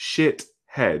it. Shit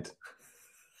head.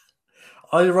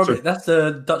 Arjen Robben, that's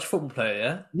the Dutch football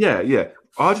player, yeah? Yeah.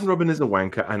 Arjen Robben is a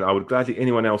wanker and I would gladly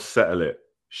anyone else settle it.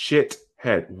 Shit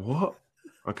head. What?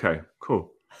 Okay,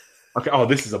 cool. Okay,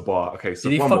 this is a bar. Okay, so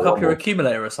did he fuck up your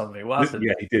accumulator or something? What happened?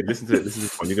 Yeah, he did. Listen to it. This is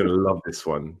this one. You're gonna love this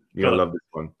one. You're gonna love this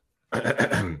one.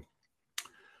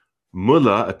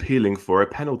 Muller appealing for a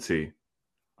penalty.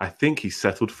 I think he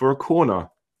settled for a corner.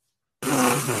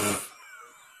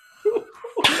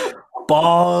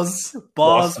 Bars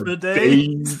for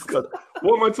days. God.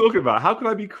 What am I talking about? How can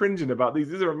I be cringing about these?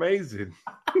 These are amazing.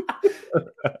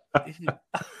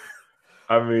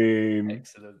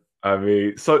 Excellent.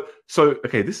 So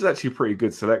okay, this is actually a pretty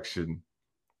good selection.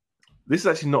 This is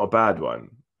actually not a bad one.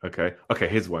 Okay,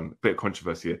 here's one. Bit of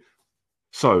controversy here.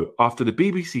 So, after the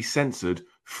BBC censored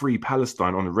Free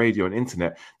Palestine on the radio and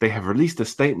internet, they have released a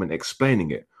statement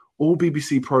explaining it. All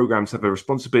BBC programmes have a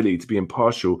responsibility to be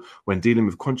impartial when dealing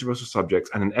with controversial subjects,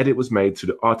 and an edit was made to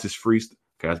the artist's free...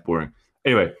 Okay, that's boring.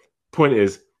 Anyway, point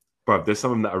is, bruv, there's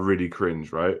some of them that are really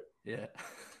cringe, right? Yeah.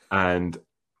 And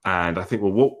I think,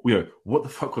 well, what the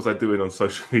fuck was I doing on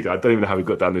social media? I don't even know how we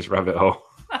got down this rabbit hole.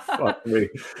 Fuck me.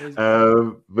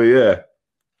 But yeah.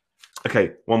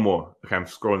 Okay, one more. Okay, I'm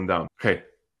scrolling down. Okay,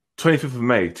 25th of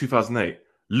May, 2008.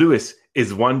 Lewis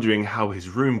is wondering how his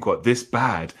room got this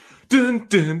bad. Dun,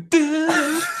 dun,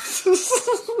 dun.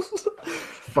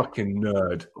 Fucking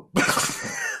nerd.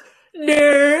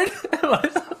 Nerd.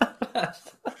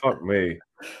 Fuck me.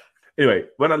 Anyway,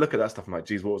 when I look at that stuff, I'm like,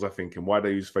 geez, what was I thinking? Why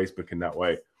did I use Facebook in that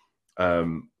way?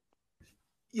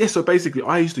 So basically,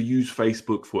 I used to use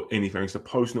Facebook for anything. I used to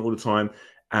post it all the time.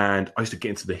 And I used to get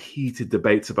into the heated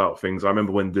debates about things. I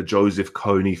remember when the Joseph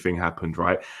Kony thing happened,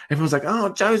 right? Everyone's like, oh,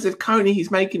 Joseph Kony,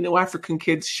 he's making little African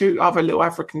kids shoot other little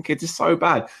African kids. It's so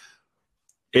bad.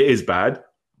 It is bad.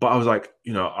 But I was like,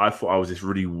 I thought I was this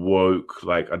really woke.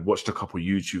 Like, I'd watched a couple of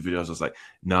YouTube videos. I was like,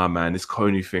 nah, man, this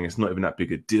Kony thing, it's not even that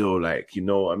big a deal. Like, you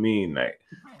know what I mean? Like,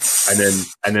 and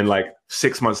then like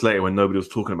 6 months later, when nobody was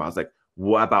talking about it, I was like,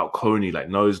 what about Kony? Like,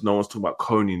 no one's talking about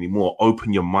Kony anymore.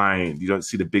 Open your mind. You don't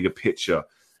see the bigger picture.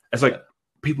 It's like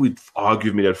people would argue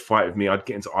with me, they'd fight with me. I'd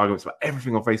get into arguments about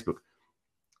everything on Facebook.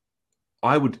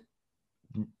 I would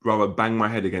rather bang my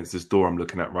head against this door I'm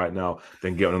looking at right now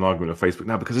than get on an argument on Facebook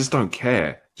now because I just don't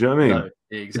care. Do you know what I mean? No,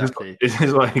 exactly. It's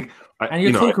just like... And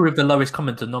you're talking with the lowest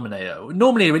common denominator.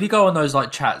 Normally, when you go on those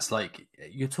like chats, like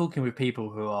you're talking with people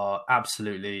who are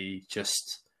absolutely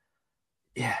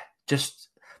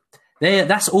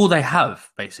that's all they have,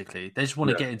 basically. They just want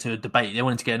to get into a debate. They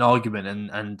want to get an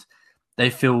argument and they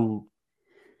feel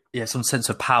some sense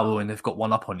of power when they've got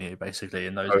one up on you, basically,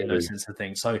 in those sense of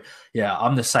things. So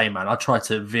I'm the same, man. I try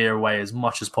to veer away as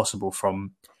much as possible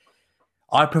from.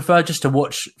 I prefer just to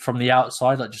watch from the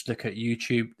outside, like just look at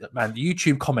YouTube, man.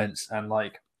 YouTube comments and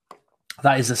like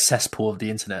that is a cesspool of the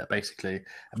internet, basically.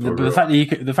 But the fact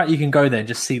that you can go there and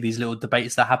just see these little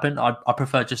debates that happen, I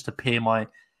prefer just to peer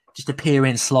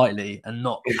in slightly and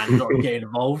not get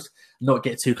involved, not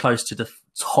get too close to the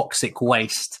toxic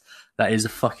waste that is a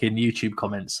fucking YouTube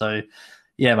comment. So,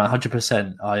 yeah, man,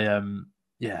 100%.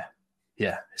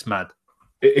 It's mad.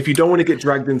 If you don't want to get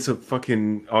dragged into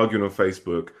fucking arguing on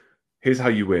Facebook, here's how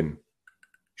you win.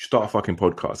 Start a fucking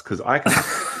podcast because I can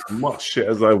talk as much shit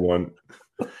as I want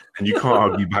and you can't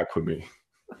argue back with me.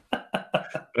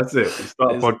 That's it.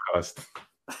 Start a podcast.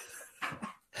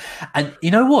 And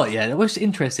you know what? Yeah, it was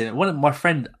interesting. One of my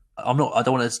friend, I don't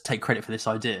want to take credit for this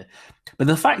idea, but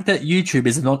the fact that YouTube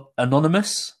is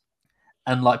anonymous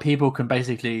and like people can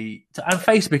basically, and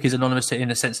Facebook is anonymous in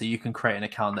the sense that you can create an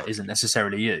account that isn't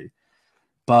necessarily you,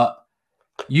 but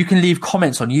you can leave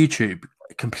comments on YouTube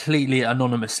completely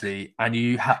anonymously, and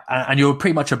and you're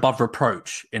pretty much above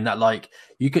reproach in that, like,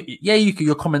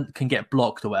 your comment can get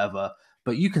blocked or whatever,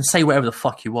 but you can say whatever the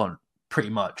fuck you want, pretty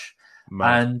much.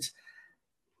 Mad. And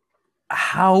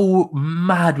how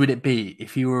mad would it be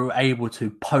if you were able to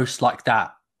post like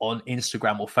that on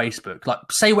Instagram or Facebook? Like,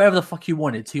 say whatever the fuck you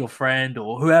wanted to your friend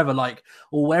or whoever, like,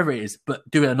 or wherever it is, but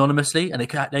do it anonymously, and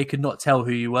they could not tell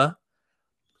who you were.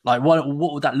 Like, what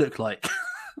would that look like?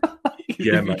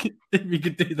 Yeah, if you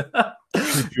could do that.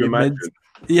 Could you imagine?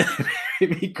 Yeah,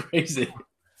 it'd be crazy.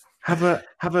 Have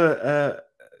a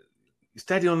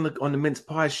steady on the mince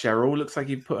pie, Cheryl. Looks like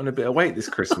you've put on a bit of weight this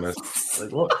Christmas.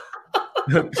 Like, what?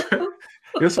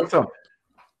 You're sucked up.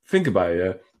 Think about it,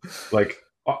 yeah. Like,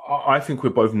 I think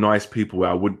we're both nice people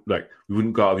where we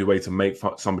wouldn't go out of your way to make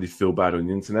somebody feel bad on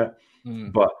the internet.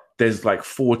 But there's like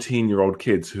 14-year-old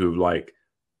kids who, like,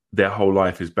 their whole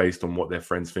life is based on what their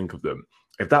friends think of them.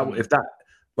 If that,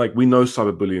 like, we know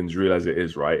cyberbullying's real as it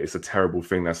is, right? It's a terrible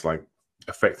thing that's like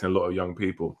affecting a lot of young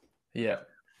people. Yeah.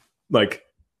 Like,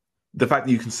 the fact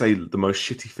that you can say the most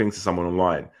shitty things to someone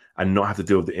online and not have to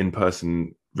deal with the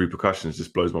in-person repercussions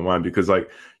just blows my mind. Because, like,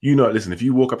 listen, if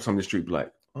you walk up someone's street, be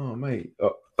like, oh, mate.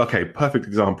 Okay, perfect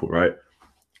example, right?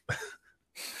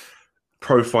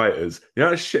 Pro fighters. You know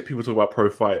how shit people talk about pro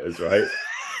fighters, right?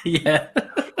 Yeah.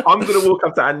 I'm going to walk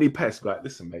up to Anthony Pettis, like,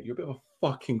 listen, mate, you're a bit of a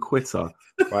fucking quitter,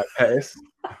 right, Pettis?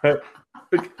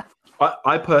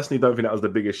 I personally don't think that was the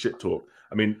biggest shit talk.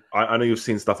 I mean, I know you've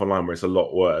seen stuff online where it's a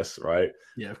lot worse, right?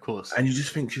 Yeah, of course. And you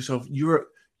just think to yourself, you're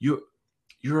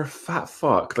a fat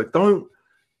fuck. Like,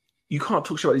 you can't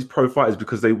talk shit about these pro fighters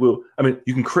because they will. I mean,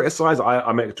 you can criticize.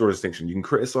 I make a draw distinction. You can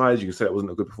criticize. You can say it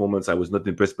wasn't a good performance. I was not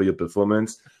impressed by your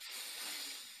performance.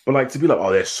 But, like, to be like,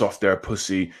 oh, they're soft, they're a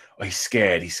pussy. Oh, he's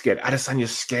scared.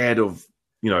 Adesanya's scared of,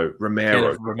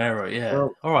 Romero. Romero, yeah.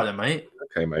 Well, all right then, mate.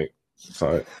 Okay, mate.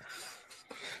 So,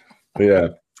 but yeah,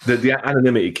 the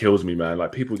anonymity kills me, man.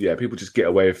 Like, people just get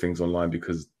away with things online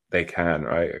because they can,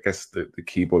 right? I guess the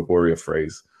keyboard warrior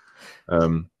phrase.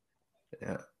 Yeah.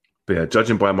 But yeah,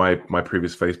 judging by my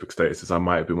previous Facebook statuses, I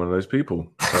might have been one of those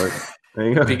people. So, there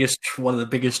you go. One of the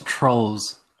biggest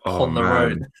trolls on the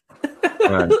road.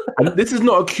 Man. And this is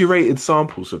not a curated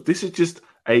sample, so this is just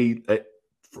a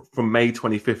from May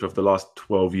 25th of the last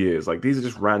 12 years. Like, these are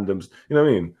just randoms. You know what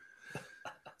I mean?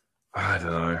 I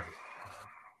don't know.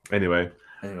 Anyway.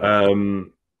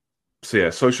 So yeah,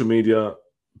 social media,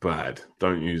 bad.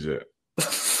 Don't use it.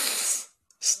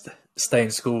 Stay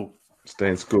in school. Stay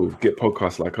in school. Get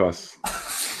podcasts like us.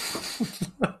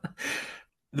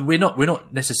 We're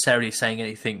not necessarily saying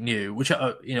anything new, which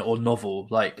or novel.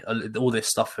 Like, all this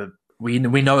stuff. We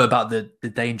know about the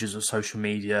dangers of social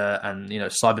media and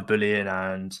cyberbullying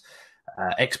and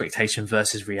expectation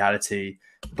versus reality.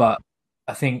 But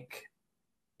I think,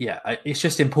 it's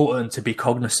just important to be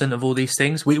cognizant of all these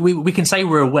things. We can say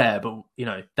we're aware, but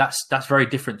that's very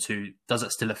different to, does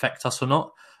it still affect us or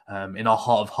not? In our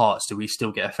heart of hearts, do we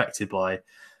still get affected by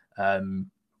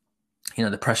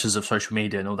the pressures of social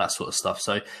media and all that sort of stuff?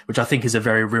 So, which I think is a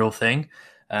very real thing.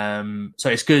 So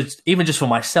it's good, even just for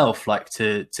myself, like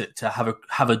to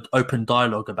have an open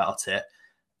dialogue about it,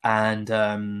 and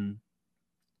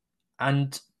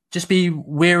just be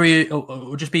wary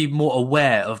or just be more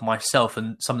aware of myself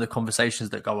and some of the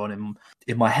conversations that go on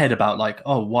in my head about, like,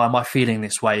 oh, why am I feeling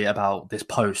this way about this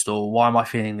post, or why am I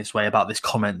feeling this way about this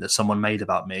comment that someone made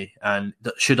about me, and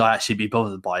should I actually be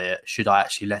bothered by it? Should I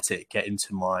actually let it get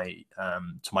into my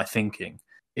to my thinking?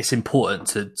 It's important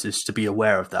to be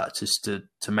aware of that, just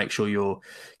to make sure you're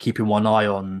keeping one eye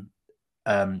on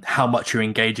how much you're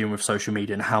engaging with social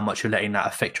media and how much you're letting that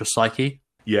affect your psyche.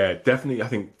 Yeah, definitely. I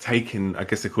think I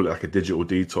guess they call it like a digital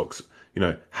detox,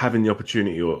 having the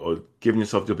opportunity or giving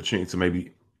yourself the opportunity to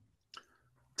maybe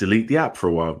delete the app for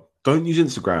a while. Don't use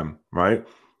Instagram, right?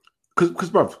 Because,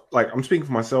 bruv, like, I'm speaking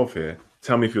for myself here.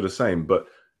 Tell me if you're the same. But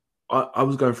I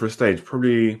was going for a stage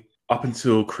probably up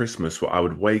until Christmas where I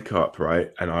would wake up,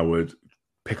 right? And I would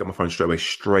pick up my phone straight away,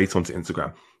 straight onto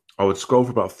Instagram. I would scroll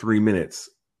for about 3 minutes.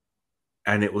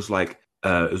 And it was like,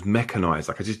 it was mechanized.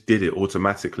 Like, I just did it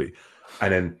automatically.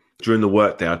 And then during the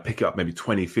workday, I'd pick it up maybe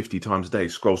 20, 50 times a day,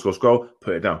 scroll,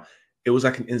 put it down. It was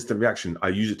like an instant reaction. I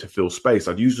use it to fill space.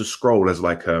 I'd use the scroll as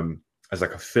like a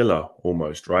filler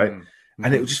almost, right? Mm-hmm.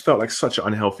 And it just felt like such an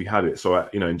unhealthy habit. So,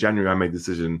 in January, I made the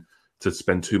decision to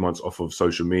spend 2 months off of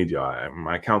social media.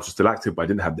 My accounts were still active, but I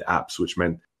didn't have the apps, which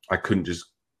meant I couldn't just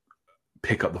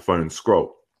pick up the phone and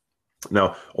scroll.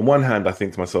 Now, on one hand, I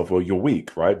think to myself, well, you're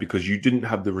weak, right? Because you didn't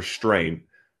have the restraint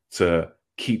to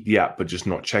keep the app but just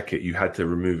not check it. You had to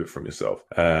remove it from yourself.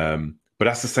 But But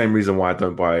that's the same reason why I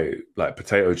don't buy like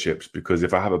potato chips, because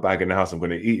if I have a bag in the house, I'm going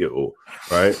to eat it all,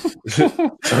 right?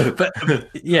 But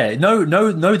yeah, know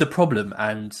the problem,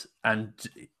 and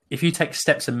if you take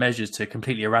steps and measures to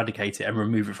completely eradicate it and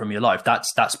remove it from your life,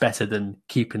 that's better than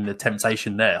keeping the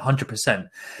temptation there, 100%.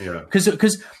 Yeah. Because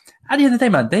at the end of the day,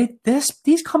 man,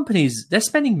 these companies, they're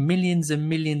spending millions and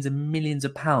millions and millions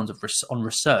of pounds on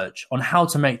research on how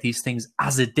to make these things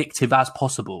as addictive as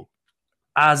possible.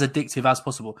 As addictive as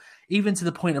possible, even to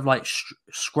the point of like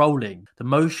scrolling. The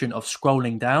motion of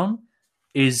scrolling down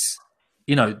is,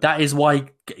 that is why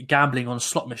gambling on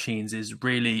slot machines is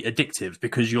really addictive,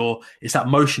 because it's that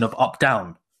motion of up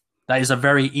down. That is a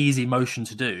very easy motion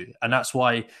to do, and that's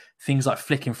why things like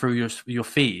flicking through your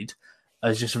feed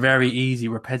is just very easy,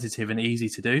 repetitive, and easy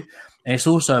to do. And it's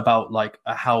also about like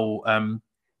how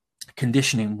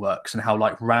conditioning works and how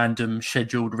like random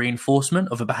scheduled reinforcement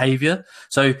of a behavior.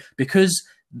 So because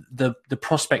the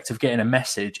prospect of getting a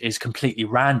message is completely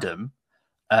random,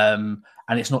 and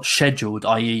it's not scheduled,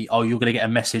 i.e., you're going to get a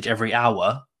message every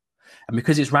hour, and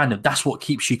because it's random, that's what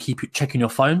keep checking your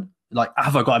phone. Like,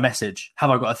 have I got a message? Have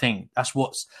I got a thing?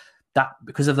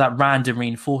 Because of that random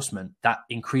reinforcement, that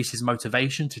increases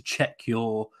motivation to check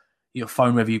your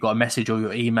phone, whether you've got a message or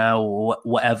your email or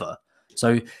whatever.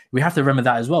 So we have to remember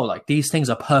that as well. Like, these things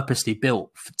are purposely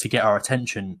built to get our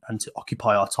attention and to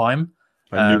occupy our time.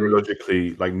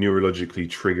 Neurologically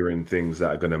triggering things that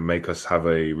are going to make us have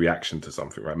a reaction to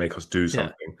something, right? Make us do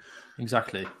something. Yeah,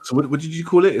 exactly. So what did you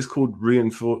call it? It's called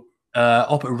reinforce.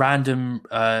 Random.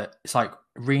 It's like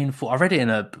reinforce. I read it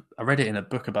in a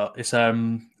book about it's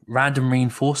random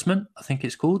reinforcement, I think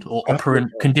it's called, or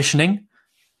operant conditioning.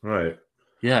 Right.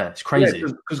 Yeah, it's crazy.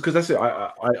 Because that's it.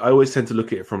 I always tend to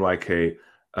look at it from like an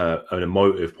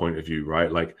emotive point of view,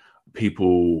 right? Like,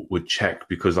 people would check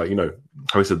because, like,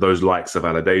 how I said, those likes are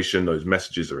validation, those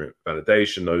messages are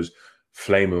validation, those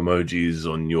flame emojis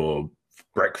on your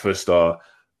breakfast are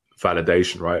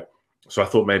validation, right? So I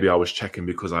thought maybe I was checking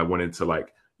because I wanted to,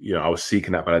 like, I was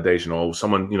seeking that validation, or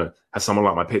someone, has someone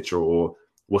like my picture, or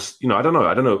was, I don't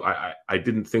know. I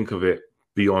didn't think of it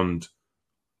beyond,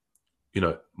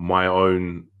 my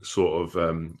own sort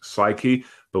of psyche.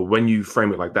 But when you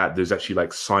frame it like that, there's actually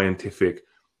like scientific,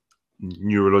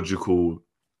 neurological,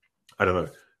 I don't know,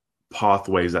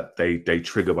 pathways that they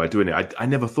trigger by doing it. I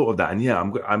never thought of that, and yeah,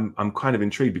 I'm kind of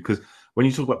intrigued, because when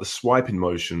you talk about the swiping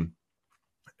motion,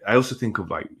 I also think of,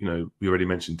 like, we already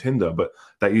mentioned Tinder, but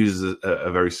that uses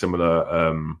a very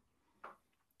similar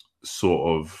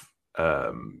sort of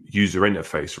user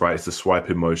interface, right? It's the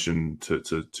swiping motion to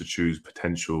choose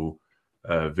potential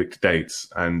victim dates,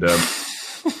 and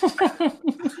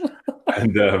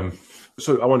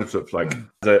so I wonder if, like,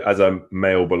 as a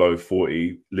male below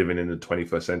 40 living in the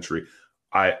 21st century,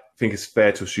 I think it's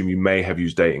fair to assume you may have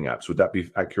used dating apps. Would that be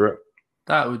accurate?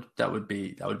 That would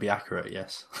be accurate.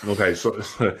 Yes. Okay. So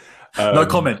no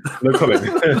comment. No comment.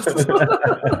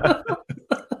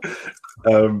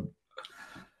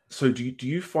 So do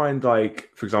you find, like,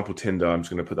 for example, Tinder? I'm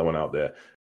just going to put that one out there.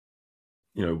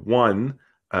 One,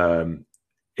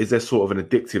 is there sort of an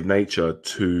addictive nature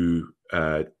to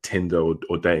Tinder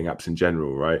or dating apps in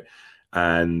general, right?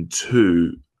 And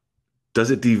two,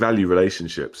 does it devalue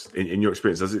relationships? In your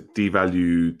experience, does it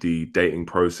devalue the dating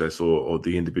process or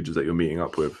the individuals that you're meeting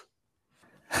up with?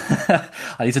 I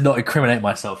need to not incriminate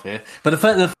myself here. But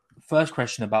the first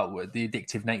question about the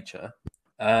addictive nature,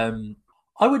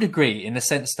 I would agree in the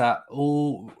sense that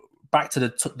back to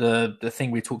the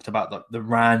thing we talked about, the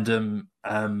random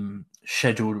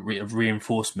scheduled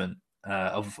reinforcement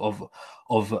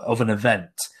of an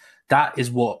event. That is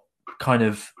what kind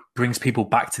of brings people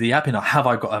back to the app. Have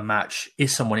I got a match?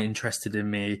 Is someone interested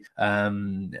in me?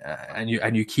 And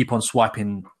you keep on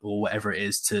swiping or whatever it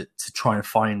is to try and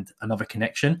find another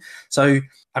connection. So,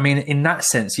 I mean, in that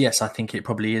sense, yes, I think it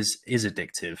probably is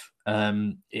addictive.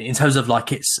 In terms of,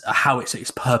 like, how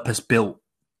it's purpose built,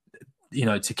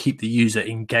 to keep the user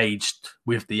engaged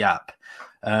with the app.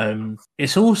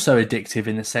 It's also addictive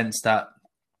in the sense that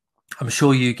I'm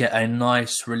sure you get a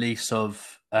nice release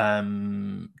of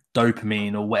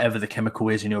dopamine or whatever the chemical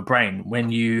is in your brain when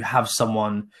you have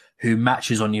someone who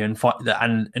matches on you and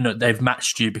they've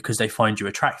matched you because they find you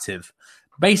attractive,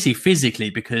 basically physically,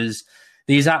 because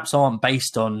these apps aren't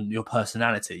based on your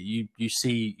personality. You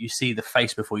see the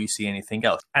face before you see anything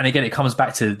else. And again, it comes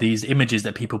back to these images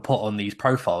that people put on these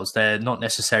profiles. They're not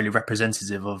necessarily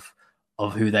representative of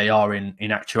who they are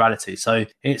in actuality. So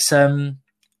it's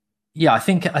I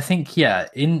think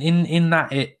in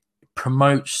that it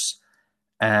promotes,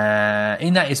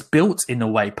 in that it's built in a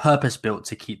way, purpose built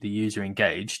to keep the user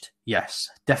engaged. Yes,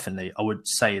 definitely, I would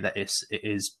say that it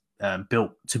is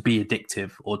built to be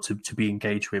addictive or to be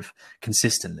engaged with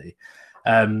consistently.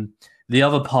 The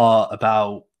other part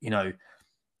about, you know,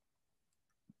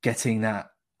 getting that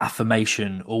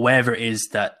affirmation or wherever it is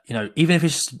that, you know, even if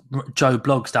it's Joe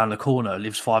Bloggs down the corner,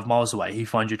 lives 5 miles away, he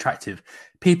finds you attractive.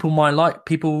 People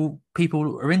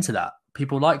are into that.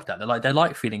 People like that. They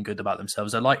like feeling good about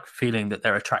themselves. They like feeling that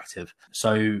they're attractive.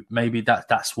 So maybe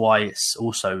that's why it's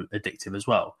also addictive as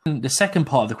well. And the second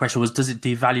part of the question was, does it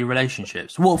devalue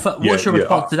relationships? What's your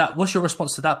response to that? What's your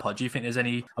response to that part? Do you think there's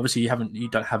any? Obviously, you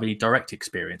don't have any direct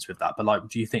experience with that, but like,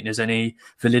 do you think there's any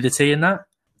validity in that?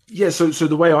 Yeah. So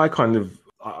the way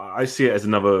I see it as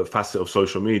another facet of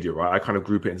social media, right? I kind of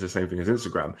group it into the same thing as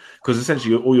Instagram, because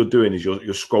essentially all you're doing is you're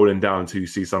scrolling down until you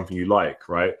see something you like,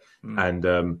 right?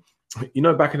 And you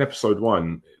know, back in episode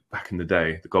 1, back in the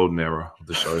day, the golden era of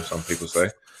the show, some people say,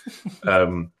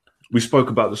 we spoke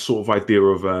about the sort of idea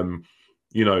of,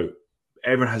 you know,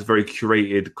 everyone has very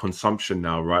curated consumption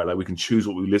now, right? Like we can choose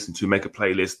what we listen to, make a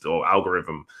playlist or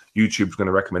algorithm. YouTube's going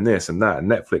to recommend this and that,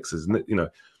 and Netflix is, you know,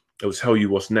 it will tell you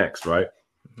what's next, right?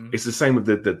 It's the same with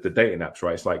the dating apps,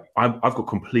 right? It's like I've got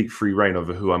complete free reign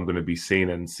over who I'm going to be seen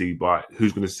and see by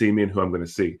who's going to see me and who I'm going to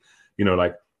see. You know,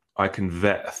 like I can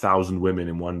vet 1,000 women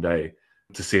in one day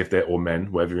to see if they're, or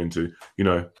men, whatever you're into. You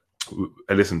know,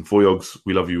 hey, listen, 4Yogs,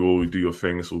 we love you all. You do your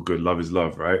thing. It's all good. Love is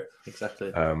love, right?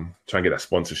 Exactly. Try and get that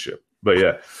sponsorship. But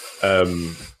yeah,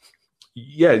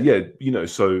 you know,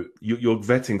 so you're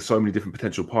vetting so many different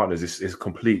potential partners. It's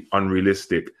complete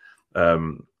unrealistic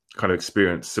kind of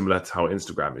experience, similar to how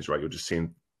Instagram is, right? You're just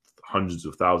seeing hundreds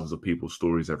of thousands of people's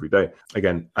stories every day.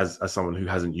 Again, as someone who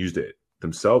hasn't used it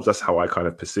themselves, that's how I kind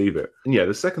of perceive it. And yeah,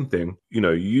 the second thing, you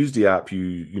know, you use the app,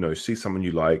 you know, see someone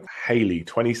you like, Hayley,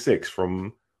 26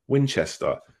 from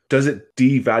Winchester. Does it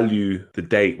devalue the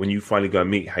date when you finally go and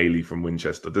meet Hayley from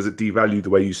Winchester? Does it devalue the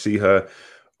way you see her?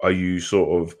 Are you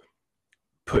sort of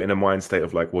put in a mind state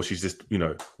of like, well, she's just, you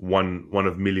know, one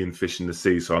of million fish in the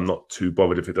sea, so I'm not too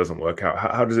bothered if it doesn't work out?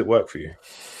 How does it work for you?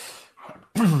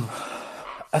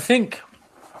 I think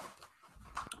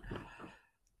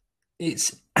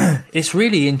it's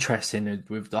really interesting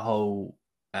with the whole,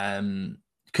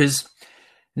 because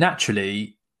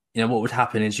naturally, you know, what would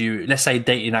happen is let's say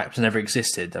dating apps never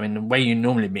existed. I mean, the way you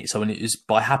normally meet someone is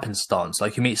by happenstance.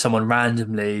 Like you meet someone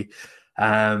randomly,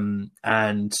 and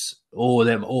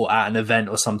or at an event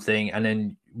or something, and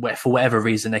then for whatever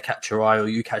reason they catch your eye or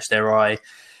you catch their eye,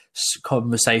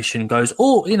 conversation goes,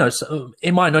 or, you know, so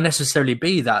it might not necessarily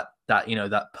be that you know,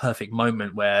 that perfect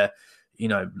moment where, you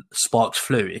know, sparks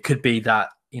flew. It could be that,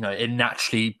 you know,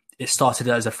 it started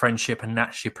as a friendship and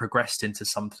naturally progressed into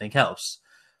something else.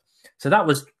 So that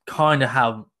was kind of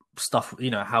how stuff,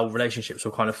 you know, how relationships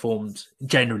were kind of formed,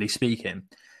 generally speaking.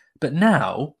 But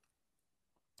now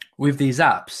with these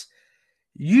apps,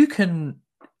 you can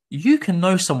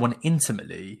know someone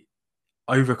intimately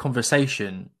over a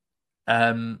conversation,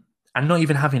 and not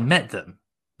even having met them.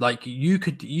 Like you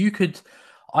could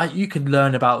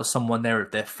learn about someone, their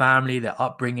family, their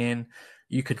upbringing.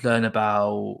 You could learn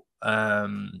about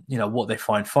you know, what they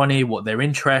find funny, what their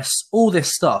interests, all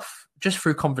this stuff just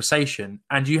through conversation,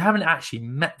 and you haven't actually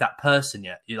met that person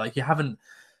yet. You haven't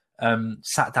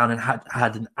sat down and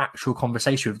had an actual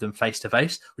conversation with them face to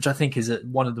face, which I think is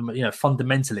one of them. You know,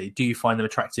 fundamentally, do you find them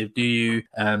attractive? Do you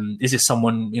is this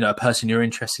someone, you know, a person you're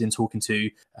interested in talking to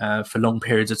for long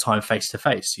periods of time face to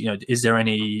face? You know, is there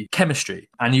any chemistry?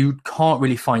 And you can't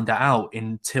really find that out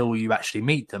until you actually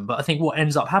meet them. But I think what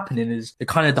ends up happening is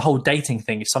the whole dating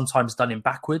thing is sometimes done in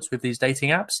backwards with these dating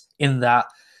apps, in that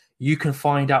you can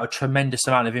find out a tremendous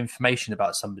amount of information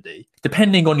about somebody,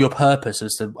 depending on your purpose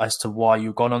as to why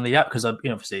you've gone on the app. Because, you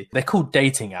know, obviously they're called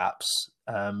dating apps,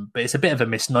 but it's a bit of a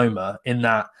misnomer in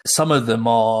that some of them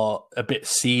are a bit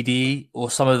seedy,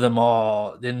 or some of them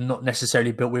they're not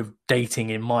necessarily built with dating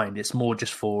in mind. It's more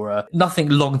just for nothing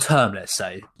long term, let's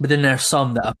say. But then there are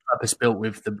some that are purpose built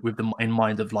with them in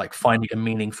mind of like finding a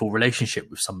meaningful relationship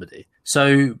with somebody.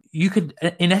 So you could,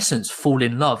 in essence, fall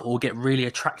in love or get really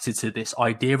attracted to this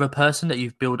idea of a person that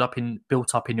you've built up in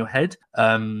your head.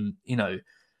 You know,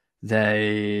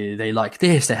 they like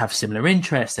this, they have similar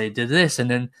interests, they do this, and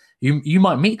then you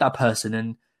might meet that person,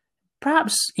 and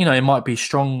perhaps, you know, it might be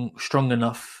strong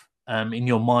enough in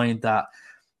your mind that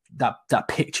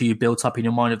picture you built up in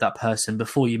your mind of that person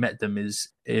before you met them is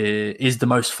the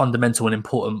most fundamental and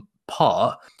important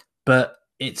part. But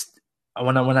it's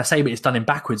when I say it's done in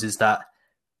backwards, is that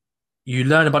you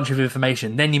learn a bunch of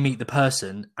information, then you meet the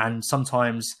person, and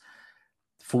sometimes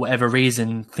for whatever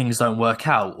reason things don't work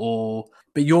out.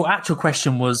 But your actual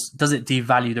question was, does it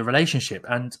devalue the relationship?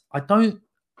 And I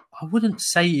wouldn't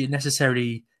say it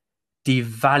necessarily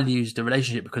devalues the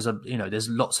relationship because of, there's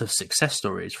lots of success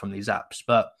stories from these apps.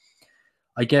 But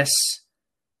I guess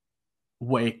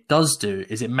what it does do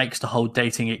is it makes the whole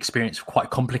dating experience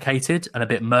quite complicated and a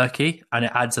bit murky, and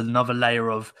it adds another layer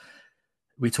of,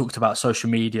 we talked about social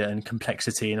media and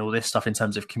complexity and all this stuff in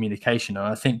terms of communication. And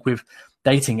I think with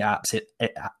dating apps, it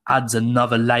adds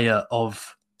another layer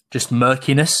of just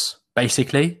murkiness,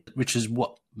 basically, which is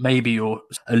what maybe you're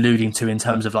alluding to in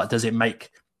terms of like, does it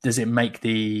make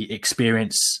the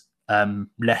experience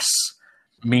less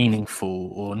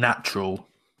meaningful or natural?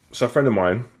 So a friend of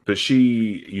mine, but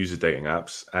she uses dating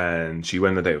apps, and she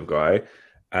went on a date with a guy,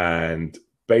 and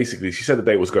basically she said the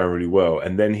date was going really well,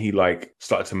 and then he like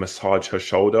started to massage her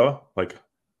shoulder, like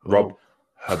rub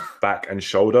her back and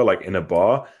shoulder, like in a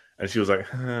bar, and she was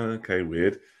like, okay,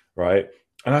 weird, right?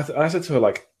 And I said to her,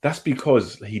 like, that's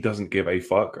because he doesn't give a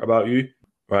fuck about you,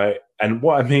 right? And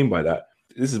what I mean by that,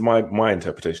 this is my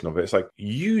interpretation of it. It's like,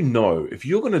 if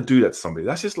you're going to do that to somebody,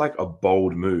 that's just like a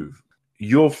bold move.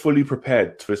 You're fully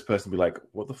prepared for this person to be like,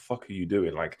 what the fuck are you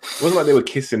doing? Like, it wasn't like they were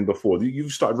kissing before.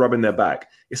 You've started rubbing their back.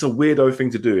 It's a weirdo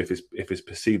thing to do if it's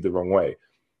perceived the wrong way.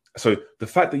 So the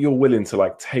fact that you're willing to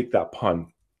like take that punt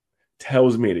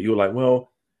tells me that you're like,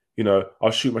 well,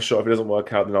 I'll shoot my shot. If it doesn't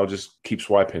work out, then I'll just keep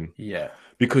swiping. Yeah.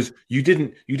 Because you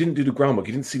didn't do the groundwork.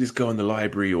 You didn't see this girl in the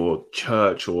library or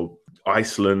church or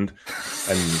Iceland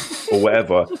or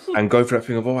whatever, and go for that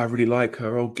thing of, I really like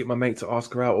her, or get my mate to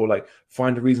ask her out, or like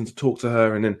find a reason to talk to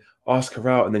her and then ask her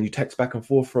out, and then you text back and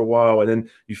forth for a while, and then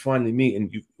you finally meet,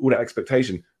 and you all that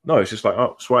expectation. No, it's just like,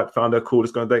 swipe, found her, cool,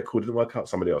 let's go on a date, cool, didn't work out,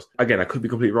 somebody else. Again, I could be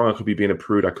completely wrong. I could be being a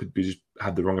prude. I could be just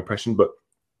had the wrong impression, but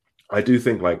I do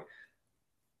think like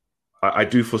I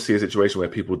do foresee a situation where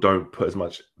people don't put as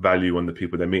much value on the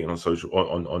people they're meeting on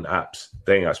on apps,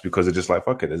 dating apps, because they're just like,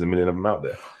 fuck it, there's a million of them out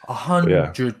there.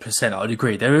 100%, I'd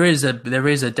agree. There is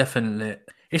a definite.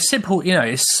 It's simple,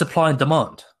 it's supply and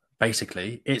demand.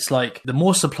 Basically, it's like the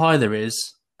more supply there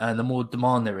is, and the more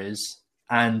demand there is,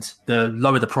 and the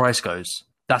lower the price goes.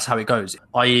 That's how it goes.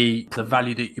 I.e., the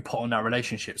value that you put on that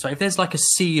relationship. So if there's like a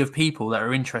sea of people that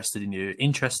are interested in you,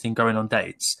 interested in going on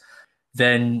dates,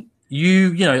 then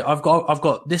I've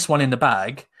got this one in the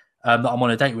bag that I'm on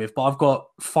a date with, but I've got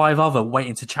 5 other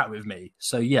waiting to chat with me.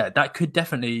 So yeah, that could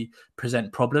definitely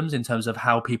present problems in terms of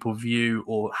how people view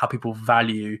or how people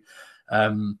value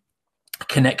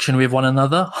connection with one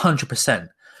another. 100%.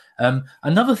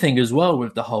 Another thing as well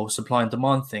with the whole supply and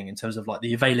demand thing, in terms of like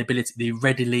the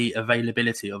readily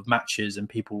availability of matches and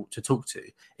people to talk to,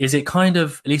 is it kind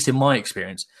of, at least in my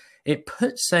experience, it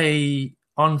puts a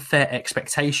unfair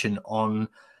expectation on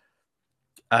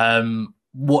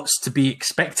what's to be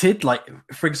expected. Like,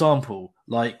 for example,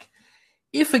 like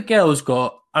if a girl's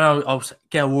got, I'll say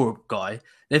girl or a guy,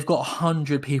 they've got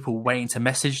 100 people waiting to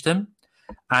message them,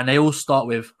 and they all start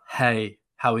with, hey,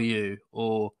 how are you?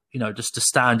 Or, just a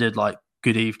standard like,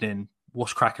 good evening,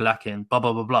 what's crack-a-lacking, blah,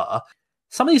 blah, blah, blah.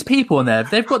 Some of these people in there,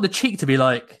 they've got the cheek to be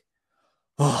like,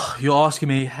 oh, you're asking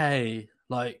me, hey,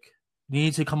 like, you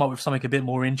need to come up with something a bit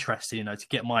more interesting, to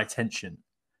get my attention.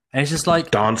 And it's just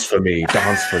like, dance for me. Yeah,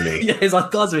 it's like,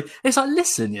 dance for me. It's like,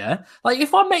 listen, yeah, like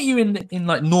if I met you in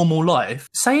like normal life,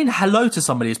 saying hello to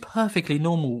somebody is perfectly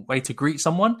normal way to greet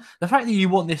someone. The fact that you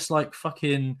want this like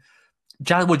fucking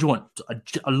jazz, what do you want?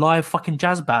 A live fucking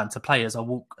jazz band to play as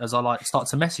I like start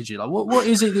to message you? Like, what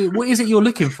is it? What is it you're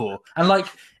looking for? And like,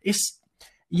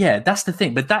 yeah, that's the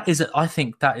thing. But I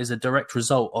think that is a direct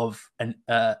result of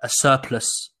a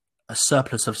surplus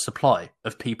of supply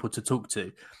of people to talk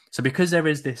to. So because there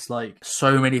is this like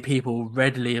so many people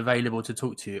readily available to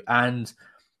talk to you, and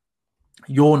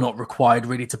you're not required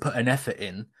really to put an effort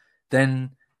in,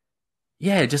 then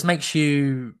yeah, it just makes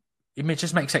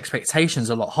expectations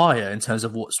a lot higher in terms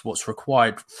of what's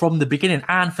required from the beginning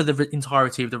and for the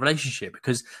entirety of the relationship.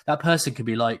 Because that person could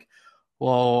be like,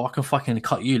 well, I can fucking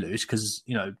cut you loose because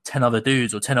 10 other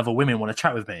dudes or 10 other women want to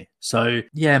chat with me. So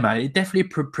yeah, man, it definitely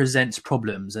presents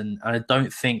problems, and I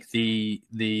don't think the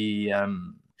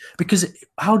because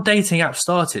how dating apps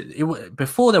started,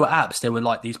 before there were apps, there were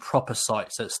like these proper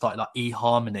sites that started like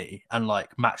eHarmony and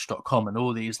like Match.com and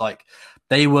all these, like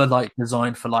they were like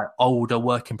designed for like older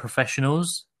working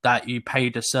professionals that you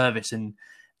paid a service and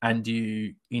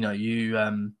it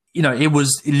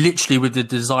was literally with the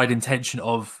desired intention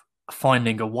of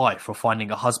finding a wife or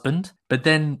finding a husband. But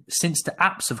then since the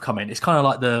apps have come in, it's kind of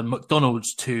like the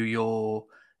McDonald's to your,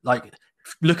 like,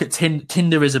 look at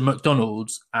Tinder is a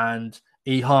McDonald's and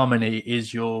eHarmony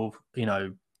is your,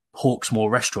 Hawksmoor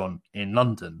restaurant in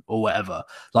London or whatever.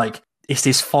 Like, it's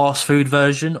this fast food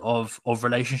version of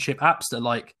relationship apps that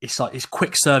like it's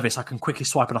quick service. I can quickly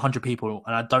swipe on 100 people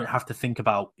and I don't have to think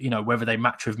about, you know, whether they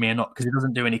match with me or not, because it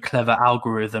doesn't do any clever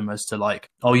algorithm as to like,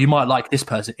 oh, you might like this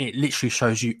person. It literally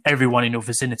shows you everyone in your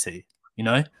vicinity, you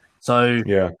know? So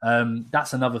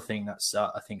that's another thing that's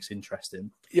I think is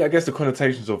interesting. Yeah, I guess the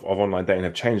connotations of online dating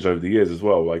have changed over the years as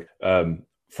well. Like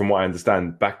from what I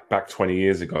understand, back 20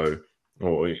 years ago,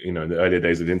 or you know, in the earlier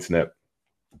days of the internet,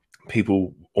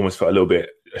 people almost felt a little bit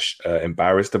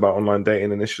embarrassed about online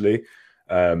dating initially,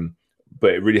 but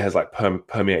it really has like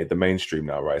permeated the mainstream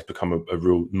now, right? It's become a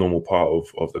real normal part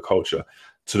of the culture,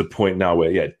 to the point now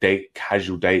where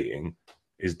casual dating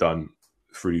is done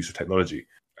through use of technology.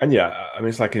 And yeah, I mean,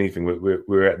 it's like anything.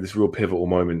 We're at this real pivotal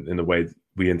moment in the way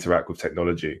we interact with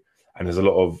technology, and there's a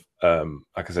lot of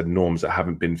like I said, norms that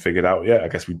haven't been figured out yet. I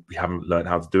guess we haven't learned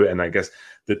how to do it, and I guess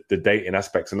the dating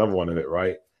aspect's another one of it,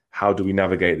 right? How do we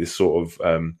navigate this sort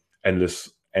of endless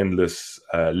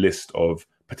list of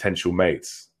potential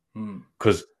mates?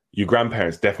 Because your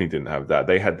grandparents definitely didn't have that.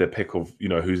 They had their pick of, you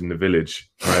know, who's in the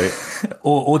village, right?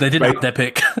 or they didn't have their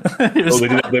pick. Or they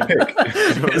didn't have their pick.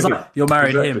 It's like, you're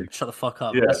marrying him. Shut the fuck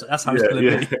up. Yeah. That's how it's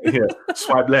going to be. Yeah.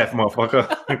 Swipe left, motherfucker.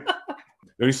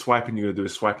 The only swiping you're going to do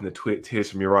is swiping the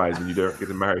tears from your eyes, and you don't get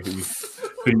to marry who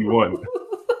you want.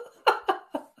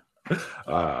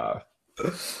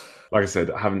 Like I said,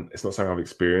 it's not something I've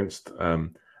experienced.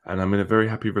 And I'm in a very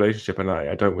happy relationship, and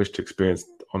I don't wish to experience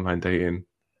online dating,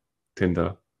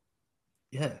 Tinder.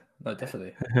 Yeah, no,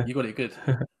 definitely. You got it good.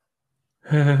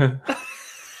 Do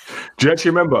you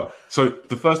actually remember? So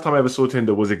the first time I ever saw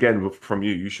Tinder was again from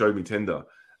you. You showed me Tinder.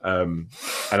 And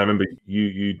I remember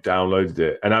you downloaded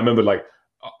it. And I remember like,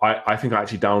 I think I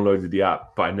actually downloaded the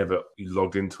app, but I never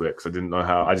logged into it because I didn't know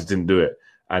how. I just didn't do it.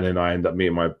 And then I ended up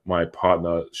meeting my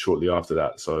partner shortly after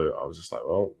that. So I was just like,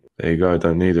 well, there you go. I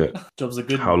don't need it. Jobs are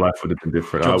good. How life would have been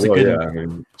different. Jobs are good. Yeah, I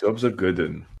mean, jobs are good.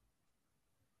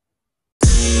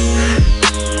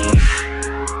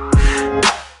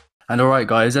 And all right,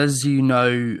 guys, as you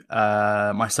know,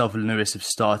 myself and Lewis have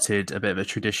started a bit of a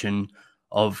tradition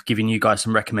of giving you guys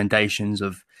some recommendations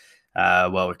of,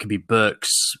 it could be books,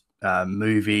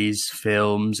 movies,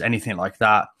 films, anything like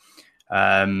that,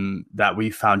 that we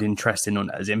found interesting and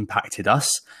has impacted us.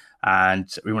 And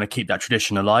we want to keep that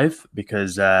tradition alive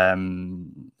because a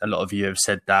lot of you have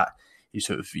said that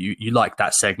you like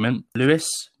that segment. Lewis,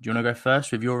 do you want to go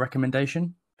first with your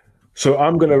recommendation? So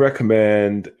I'm going to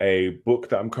recommend a book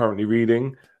that I'm currently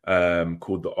reading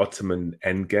called The Ottoman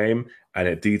Endgame, and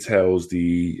it details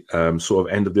the sort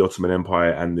of end of the Ottoman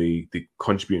Empire and the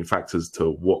contributing factors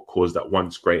to what caused that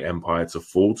once great empire to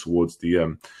fall towards the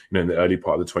in the early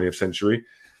part of the 20th century.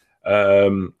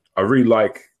 I really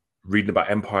like reading about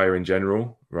empire in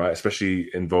general, right? Especially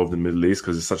involved in the Middle East,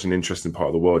 because it's such an interesting part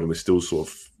of the world, and we're still sort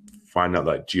of finding out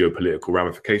like geopolitical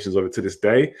ramifications of it to this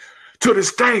day. To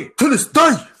this day! To this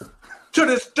day! To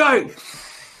this day!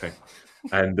 Okay.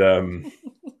 And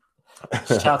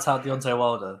shout out Deontay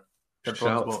Wilder.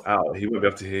 Shout out. He won't be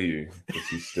able to hear you because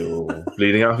he's still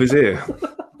bleeding out of his ear.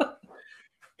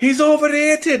 He's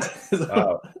overrated.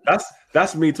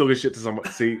 That's me talking shit to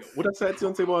someone. See, would I say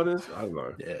Deontay Wilder? I don't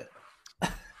know. Yeah.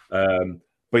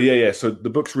 But yeah. So the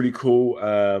book's really cool.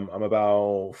 I'm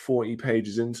about 40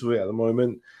 pages into it at the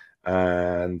moment,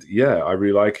 and yeah, I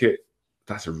really like it.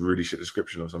 That's a really shit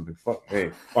description of something. Fuck me.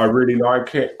 I really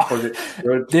like it because it's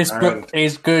good. This book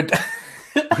is good.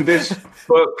 This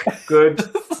book, good.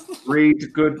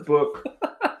 Read good book.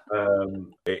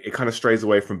 It kind of strays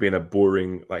away from being a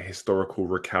boring like historical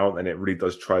recount, and it really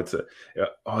does try to.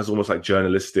 It's almost like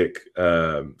journalistic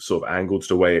sort of angle to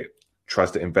the way it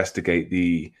tries to investigate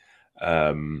the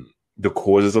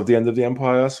causes of the end of the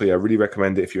empire. So yeah, I really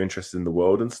recommend it if you're interested in the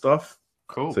world and stuff.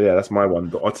 Cool. So yeah, that's my one,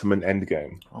 The Ottoman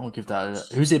Endgame. I'll give that.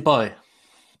 Who's it by?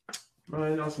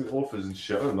 Man, asking authors and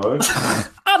shit. I don't know.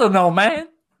 I don't know, man.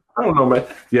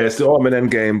 Yeah, it's The Ottoman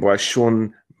Endgame by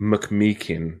Sean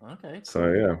McMeekin. Okay.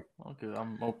 So yeah.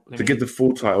 Okay. To give the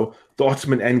full title, The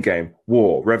Ottoman Endgame: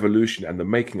 War, Revolution, and the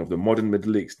Making of the Modern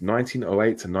Middle East, 1908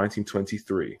 to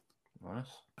 1923. Nice.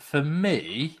 For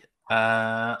me,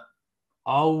 I'm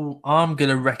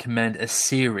gonna recommend a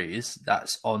series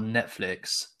that's on Netflix,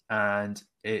 and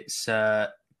it's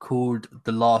called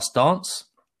The Last Dance.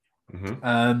 Mm-hmm.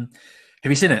 Have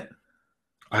you seen it?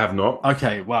 I have not.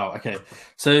 Okay, wow. Okay,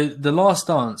 so The Last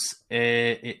Dance,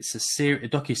 it's a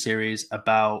docu-series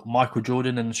about Michael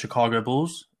Jordan and the Chicago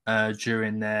Bulls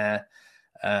during their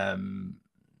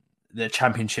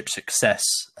championship success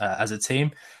as a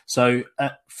team. So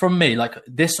from me, like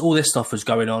all this stuff was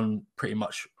going on pretty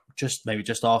much just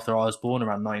after I was born,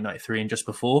 around 1993 and just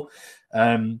before.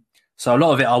 So a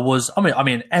lot of it, I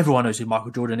mean, everyone knows who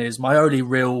Michael Jordan is. My only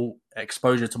real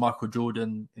exposure to Michael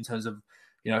Jordan in terms of,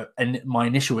 and my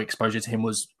initial exposure to him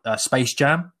was Space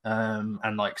Jam,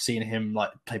 and like seeing him like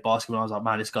play basketball. I was like,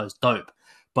 man, this guy's dope.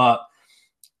 But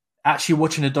actually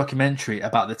watching a documentary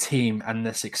about the team and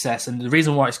their success, and the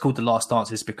reason why it's called The Last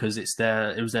Dance is because it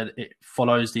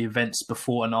follows the events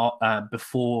before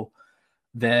before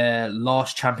their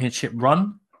last championship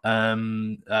run for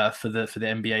the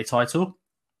NBA title,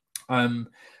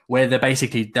 where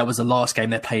that was the last game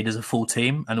they played as a full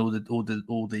team, and all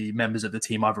the members of the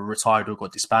team either retired or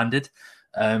got disbanded.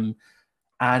 And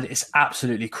it's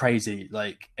absolutely crazy.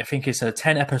 Like, I think it's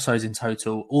 10 episodes in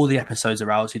total. All the episodes are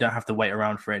out, so you don't have to wait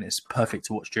around for it. And it's perfect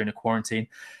to watch during a quarantine.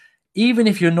 Even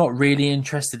if you're not really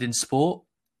interested in sport,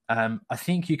 I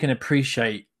think you can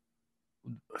appreciate,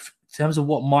 in terms of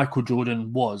what Michael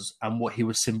Jordan was and what he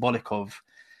was symbolic of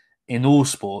in all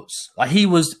sports. Like, he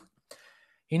was,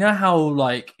 how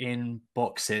like in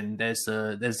boxing, there's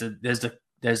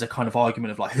a kind of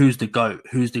argument of like, who's the GOAT,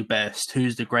 who's the best,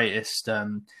 who's the greatest,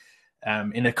 in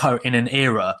an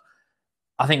era.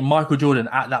 I think Michael Jordan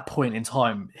at that point in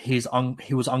time, he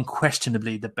was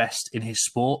unquestionably the best in his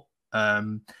sport,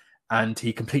 and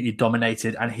he completely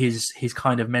dominated. And his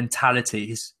kind of mentality,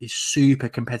 his super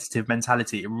competitive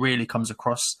mentality, it really comes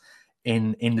across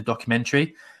in the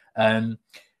documentary,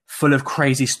 full of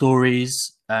crazy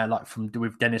stories, like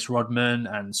with Dennis Rodman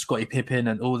and Scottie Pippen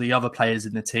and all the other players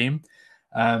in the team.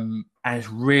 And it's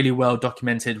really well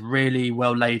documented, really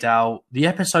well laid out. The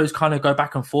episodes kind of go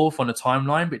back and forth on a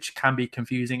timeline, which can be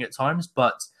confusing at times,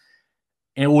 but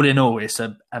in all, it's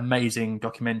an amazing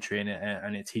documentary,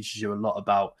 and it teaches you a lot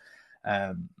about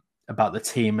the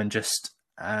team and just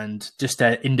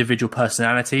their individual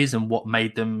personalities and what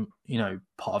made them,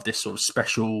 part of this sort of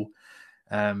special.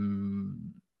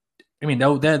 I mean,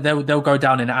 they'll go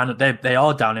down they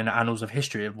are down in the annals of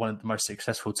history of one of the most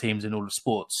successful teams in all of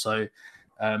sports. So.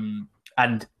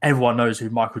 And everyone knows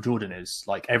who Michael Jordan is.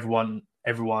 Like, everyone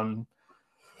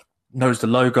knows the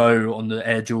logo on the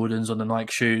Air Jordans, on the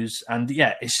Nike shoes. And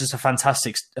yeah, it's just a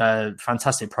fantastic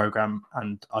program.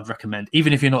 And I'd recommend,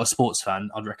 even if you're not a sports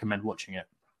fan, I'd recommend watching it.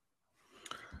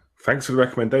 Thanks for the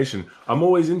recommendation. I'm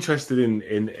always interested in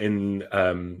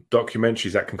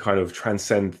documentaries that can kind of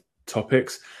transcend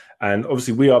topics. And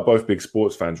obviously we are both big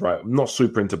sports fans, right? I'm not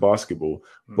super into basketball,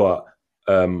 but,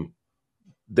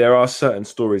 there are certain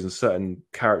stories and certain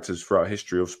characters throughout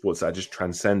history of sports that are just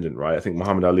transcendent, right? I think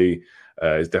Muhammad Ali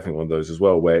is definitely one of those as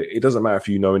well, where it doesn't matter if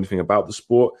you know anything about the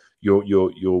sport, you're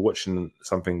watching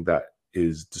something that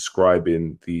is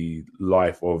describing the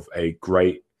life of a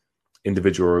great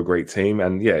individual or a great team.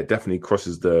 And yeah, it definitely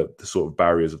crosses the sort of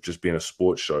barriers of just being a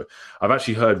sports show. I've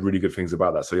actually heard really good things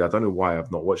about that. So yeah, I don't know why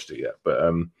I've not watched it yet, but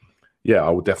yeah, I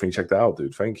will definitely check that out,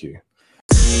 dude. Thank you.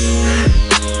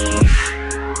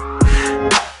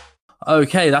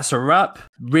 Okay, that's a wrap.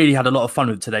 Really had a lot of fun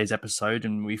with today's episode,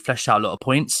 and we fleshed out a lot of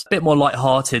points. A bit more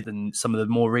lighthearted than some of the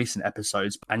more recent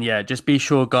episodes. And yeah, just be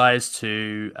sure, guys,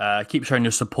 to keep showing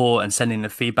your support and sending the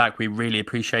feedback. We really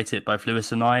appreciate it, both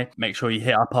Lewis and I. Make sure you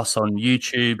hit up us on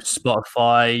YouTube,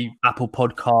 Spotify, Apple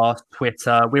Podcasts,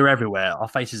 Twitter. We're everywhere. Our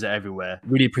faces are everywhere.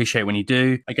 Really appreciate when you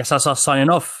do. I guess that's us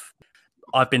signing off.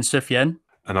 I've been Sufyan.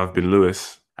 And I've been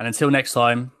Lewis. And until next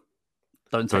time,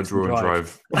 don't draw and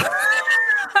drive.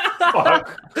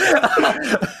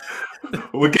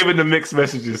 We're giving the mixed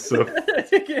messages, so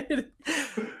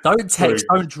don't text,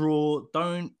 don't draw,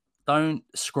 don't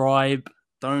scribe,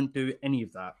 don't do any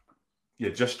of that.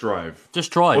 Yeah, just drive.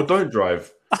 Or don't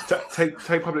drive.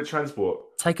 Take public transport.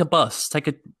 Take a bus.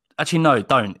 Actually, no,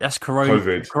 don't. That's Corona.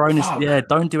 COVID. Corona. Yeah,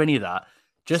 don't do any of that.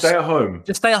 Just stay at home.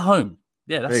 Just stay at home.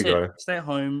 Yeah, that's it. Go. Stay at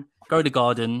home. Go to the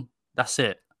garden. That's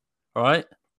it. All right.